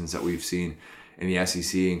special seasons that we've seen in the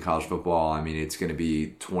SEC and college football. I mean, it's going to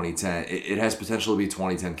be 2010. It has potential to be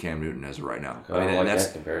 2010 Cam Newton as of right now. I mean, that's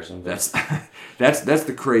that comparison. That's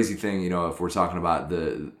the crazy thing. If we're talking about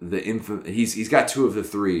the he's got 2 of the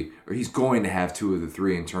 3, or he's going to have 2 of the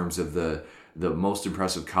 3 in terms of the most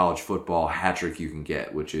impressive college football hat trick you can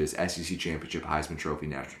get, which is SEC championship, Heisman Trophy,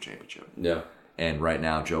 national championship. Yeah. And right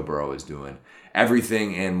now, Joe Burrow is doing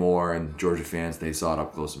everything and more. And Georgia fans, they saw it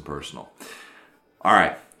up close and personal. All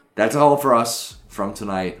right. That's all for us from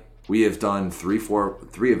tonight. We have done I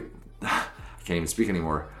can't even speak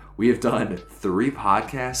anymore. We have done 3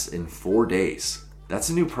 podcasts in 4 days. That's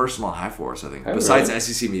a new personal high for us, I think. Oh, Besides really?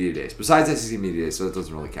 SEC Media Days. Besides SEC Media Days, so it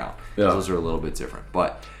doesn't really count. Yeah. Those are a little bit different.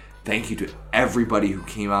 But thank you to everybody who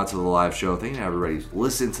came out to the live show. Thank you to everybody who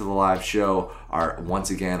listened to the live show. Once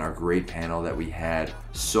again, our great panel that we had.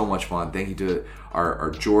 So much fun. Thank you to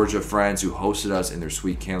our Georgia friends who hosted us in their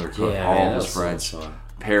sweet Candler Cook. Yeah, all man, of that his was so friends. much fun.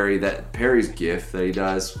 Perry's gift that he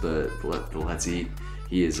does, the Let's Eat.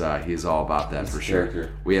 He is all about that. He's for sure.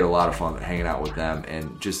 character. We had a lot of fun hanging out with them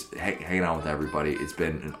and just hanging out with everybody. It's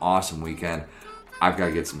been an awesome weekend. I've got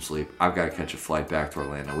to get some sleep. I've got to catch a flight back to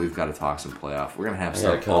Orlando. We've got to talk some playoff. We're going to have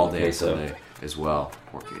stuff all day today as well.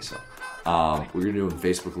 Poor Queso. We're going to do it on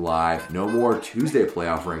Facebook Live. No more Tuesday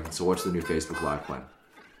playoff rankings, so what's the new Facebook Live plan?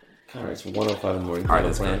 All right, it's 1:05 in the morning. All right,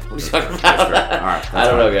 that's plan. good. What are you That's talking fair. about? All right, I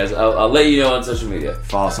don't know, guys. I'll let you know on social media.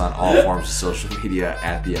 Follow us on all forms of social media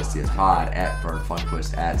at the SDS Pod, at Vern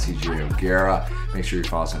Funquist, at CJ O'Gara. Make sure you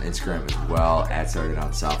follow us on Instagram as well, at Saturday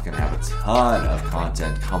Down South. Going to have a ton of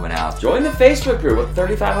content coming out. Join the Facebook group with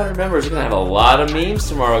 3,500 members. We're going to have a lot of memes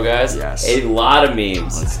tomorrow, guys. Yes. A lot of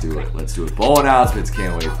memes. Let's do it. Let's do it. Bowl announcements.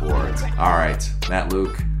 Can't wait for it. All right. Matt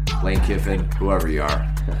Luke, Lane Kiffin, whoever you are.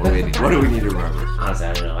 What do we need to remember? Honestly,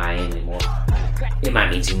 I don't know. I ain't anymore. It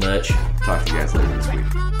might be too much. Talk to you guys later this week.